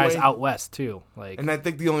all the those only guys way, out west too. Like, And I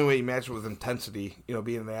think the only way he matched was intensity. You know,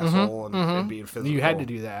 being an asshole and being physical. you had to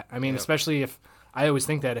do that. I mean, Yeah. especially if I always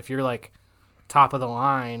think that if you're like top of the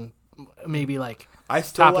line, maybe like I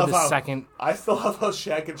still top love of the how, second. I still love how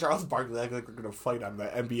Shaq and Charles Barkley act like they're going to fight on the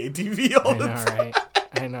NBA TV all I the know, time. right?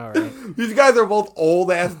 I know, right? These guys are both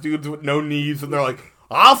old ass dudes with no knees, and they're like,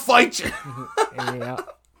 "I'll fight you."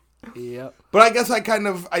 Yep. Yep. But I guess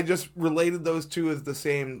I just related those two as the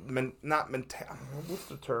same, not mental. What's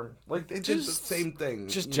the term? Like they did the Just- same thing.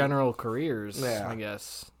 Just you know? general careers, Yeah. I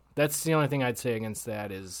guess. That's the only thing I'd say against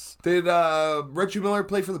that is Did Reggie Miller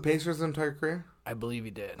play for the Pacers his entire career? I believe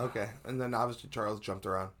he did. Okay. And then obviously Charles jumped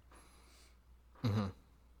around. Mm-hmm.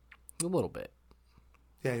 A little bit.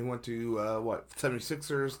 Yeah, he went to,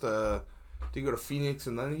 76ers to... Did he go to Phoenix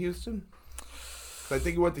and then Houston? I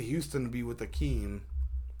think he went to Houston to be with Akeem.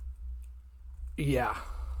 Yeah.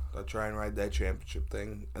 To try and ride that championship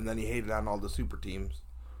thing. And then he hated on all the super teams.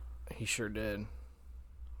 He sure did.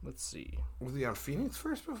 Let's see. Was he on Phoenix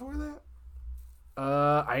first before that?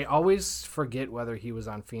 I always forget whether he was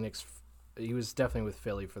on Phoenix. He was definitely with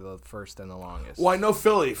Philly for the first and the longest. Well, I know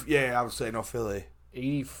Philly. Yeah, I would say I know Philly.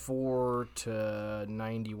 84 to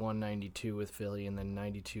 91, 92 with Philly, and then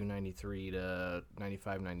 92, 93 to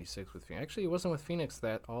 95, 96 with Phoenix. Actually, he wasn't with Phoenix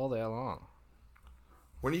all that long.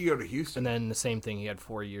 When did you go to Houston? And then the same thing, he had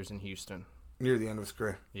 4 years in Houston. Near the end of his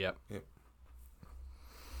career. Yep.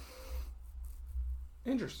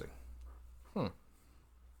 Interesting.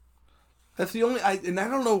 That's the only... I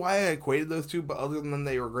don't know why I equated those two, but other than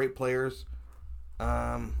they were great players,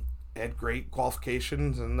 had great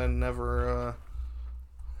qualifications, and then never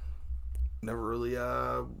really...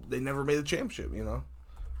 they never made the championship, you know?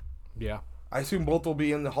 Yeah. I assume both will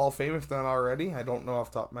be in the Hall of Fame, if not already. I don't know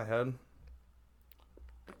off the top of my head.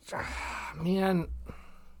 Man...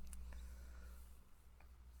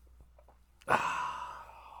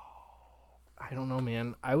 I don't know,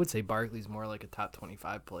 man. I would say Barkley's more like a top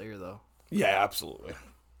 25 player, though. Yeah, absolutely.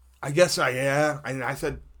 I guess I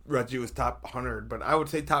said Reggie was top 100, but I would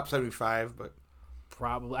say top 75, but...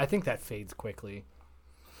 Probably. I think that fades quickly.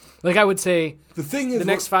 Like, I would say... The thing is... The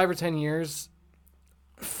next 5 or 10 years,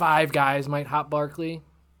 5 guys might hop Barkley.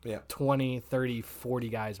 Yeah. 20, 30, 40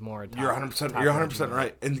 guys more. You're 100%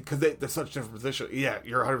 right. And because they're such different positions. Yeah,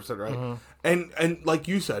 you're 100% right. Mm-hmm. And like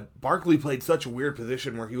you said, Barkley played such a weird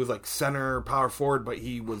position where he was like center, power forward, but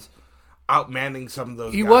he was outmanning some of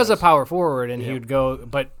those He guys. was a power forward, and he would go,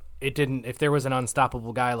 but it didn't. If there was an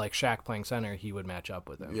unstoppable guy like Shaq playing center, he would match up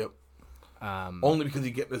with him. Yep. Only because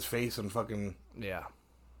he'd get in his face and fucking... Yeah.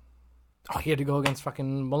 Oh, he had to go against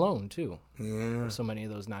fucking Malone, too. Yeah. So many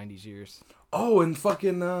of those 90s years. Oh, and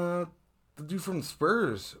fucking the dude from the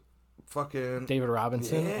Spurs. Fucking... David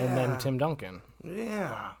Robinson and then Tim Duncan.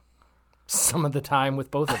 Yeah. Some of the time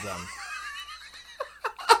with both of them.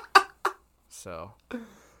 So.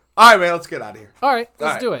 All right, man, let's get out of here. All right,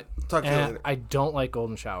 let's do it. Talk to you later. I don't like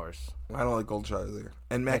golden showers. I don't like gold showers either.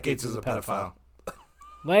 And Matt Gaetz is a pedophile.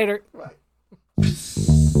 Later. Bye.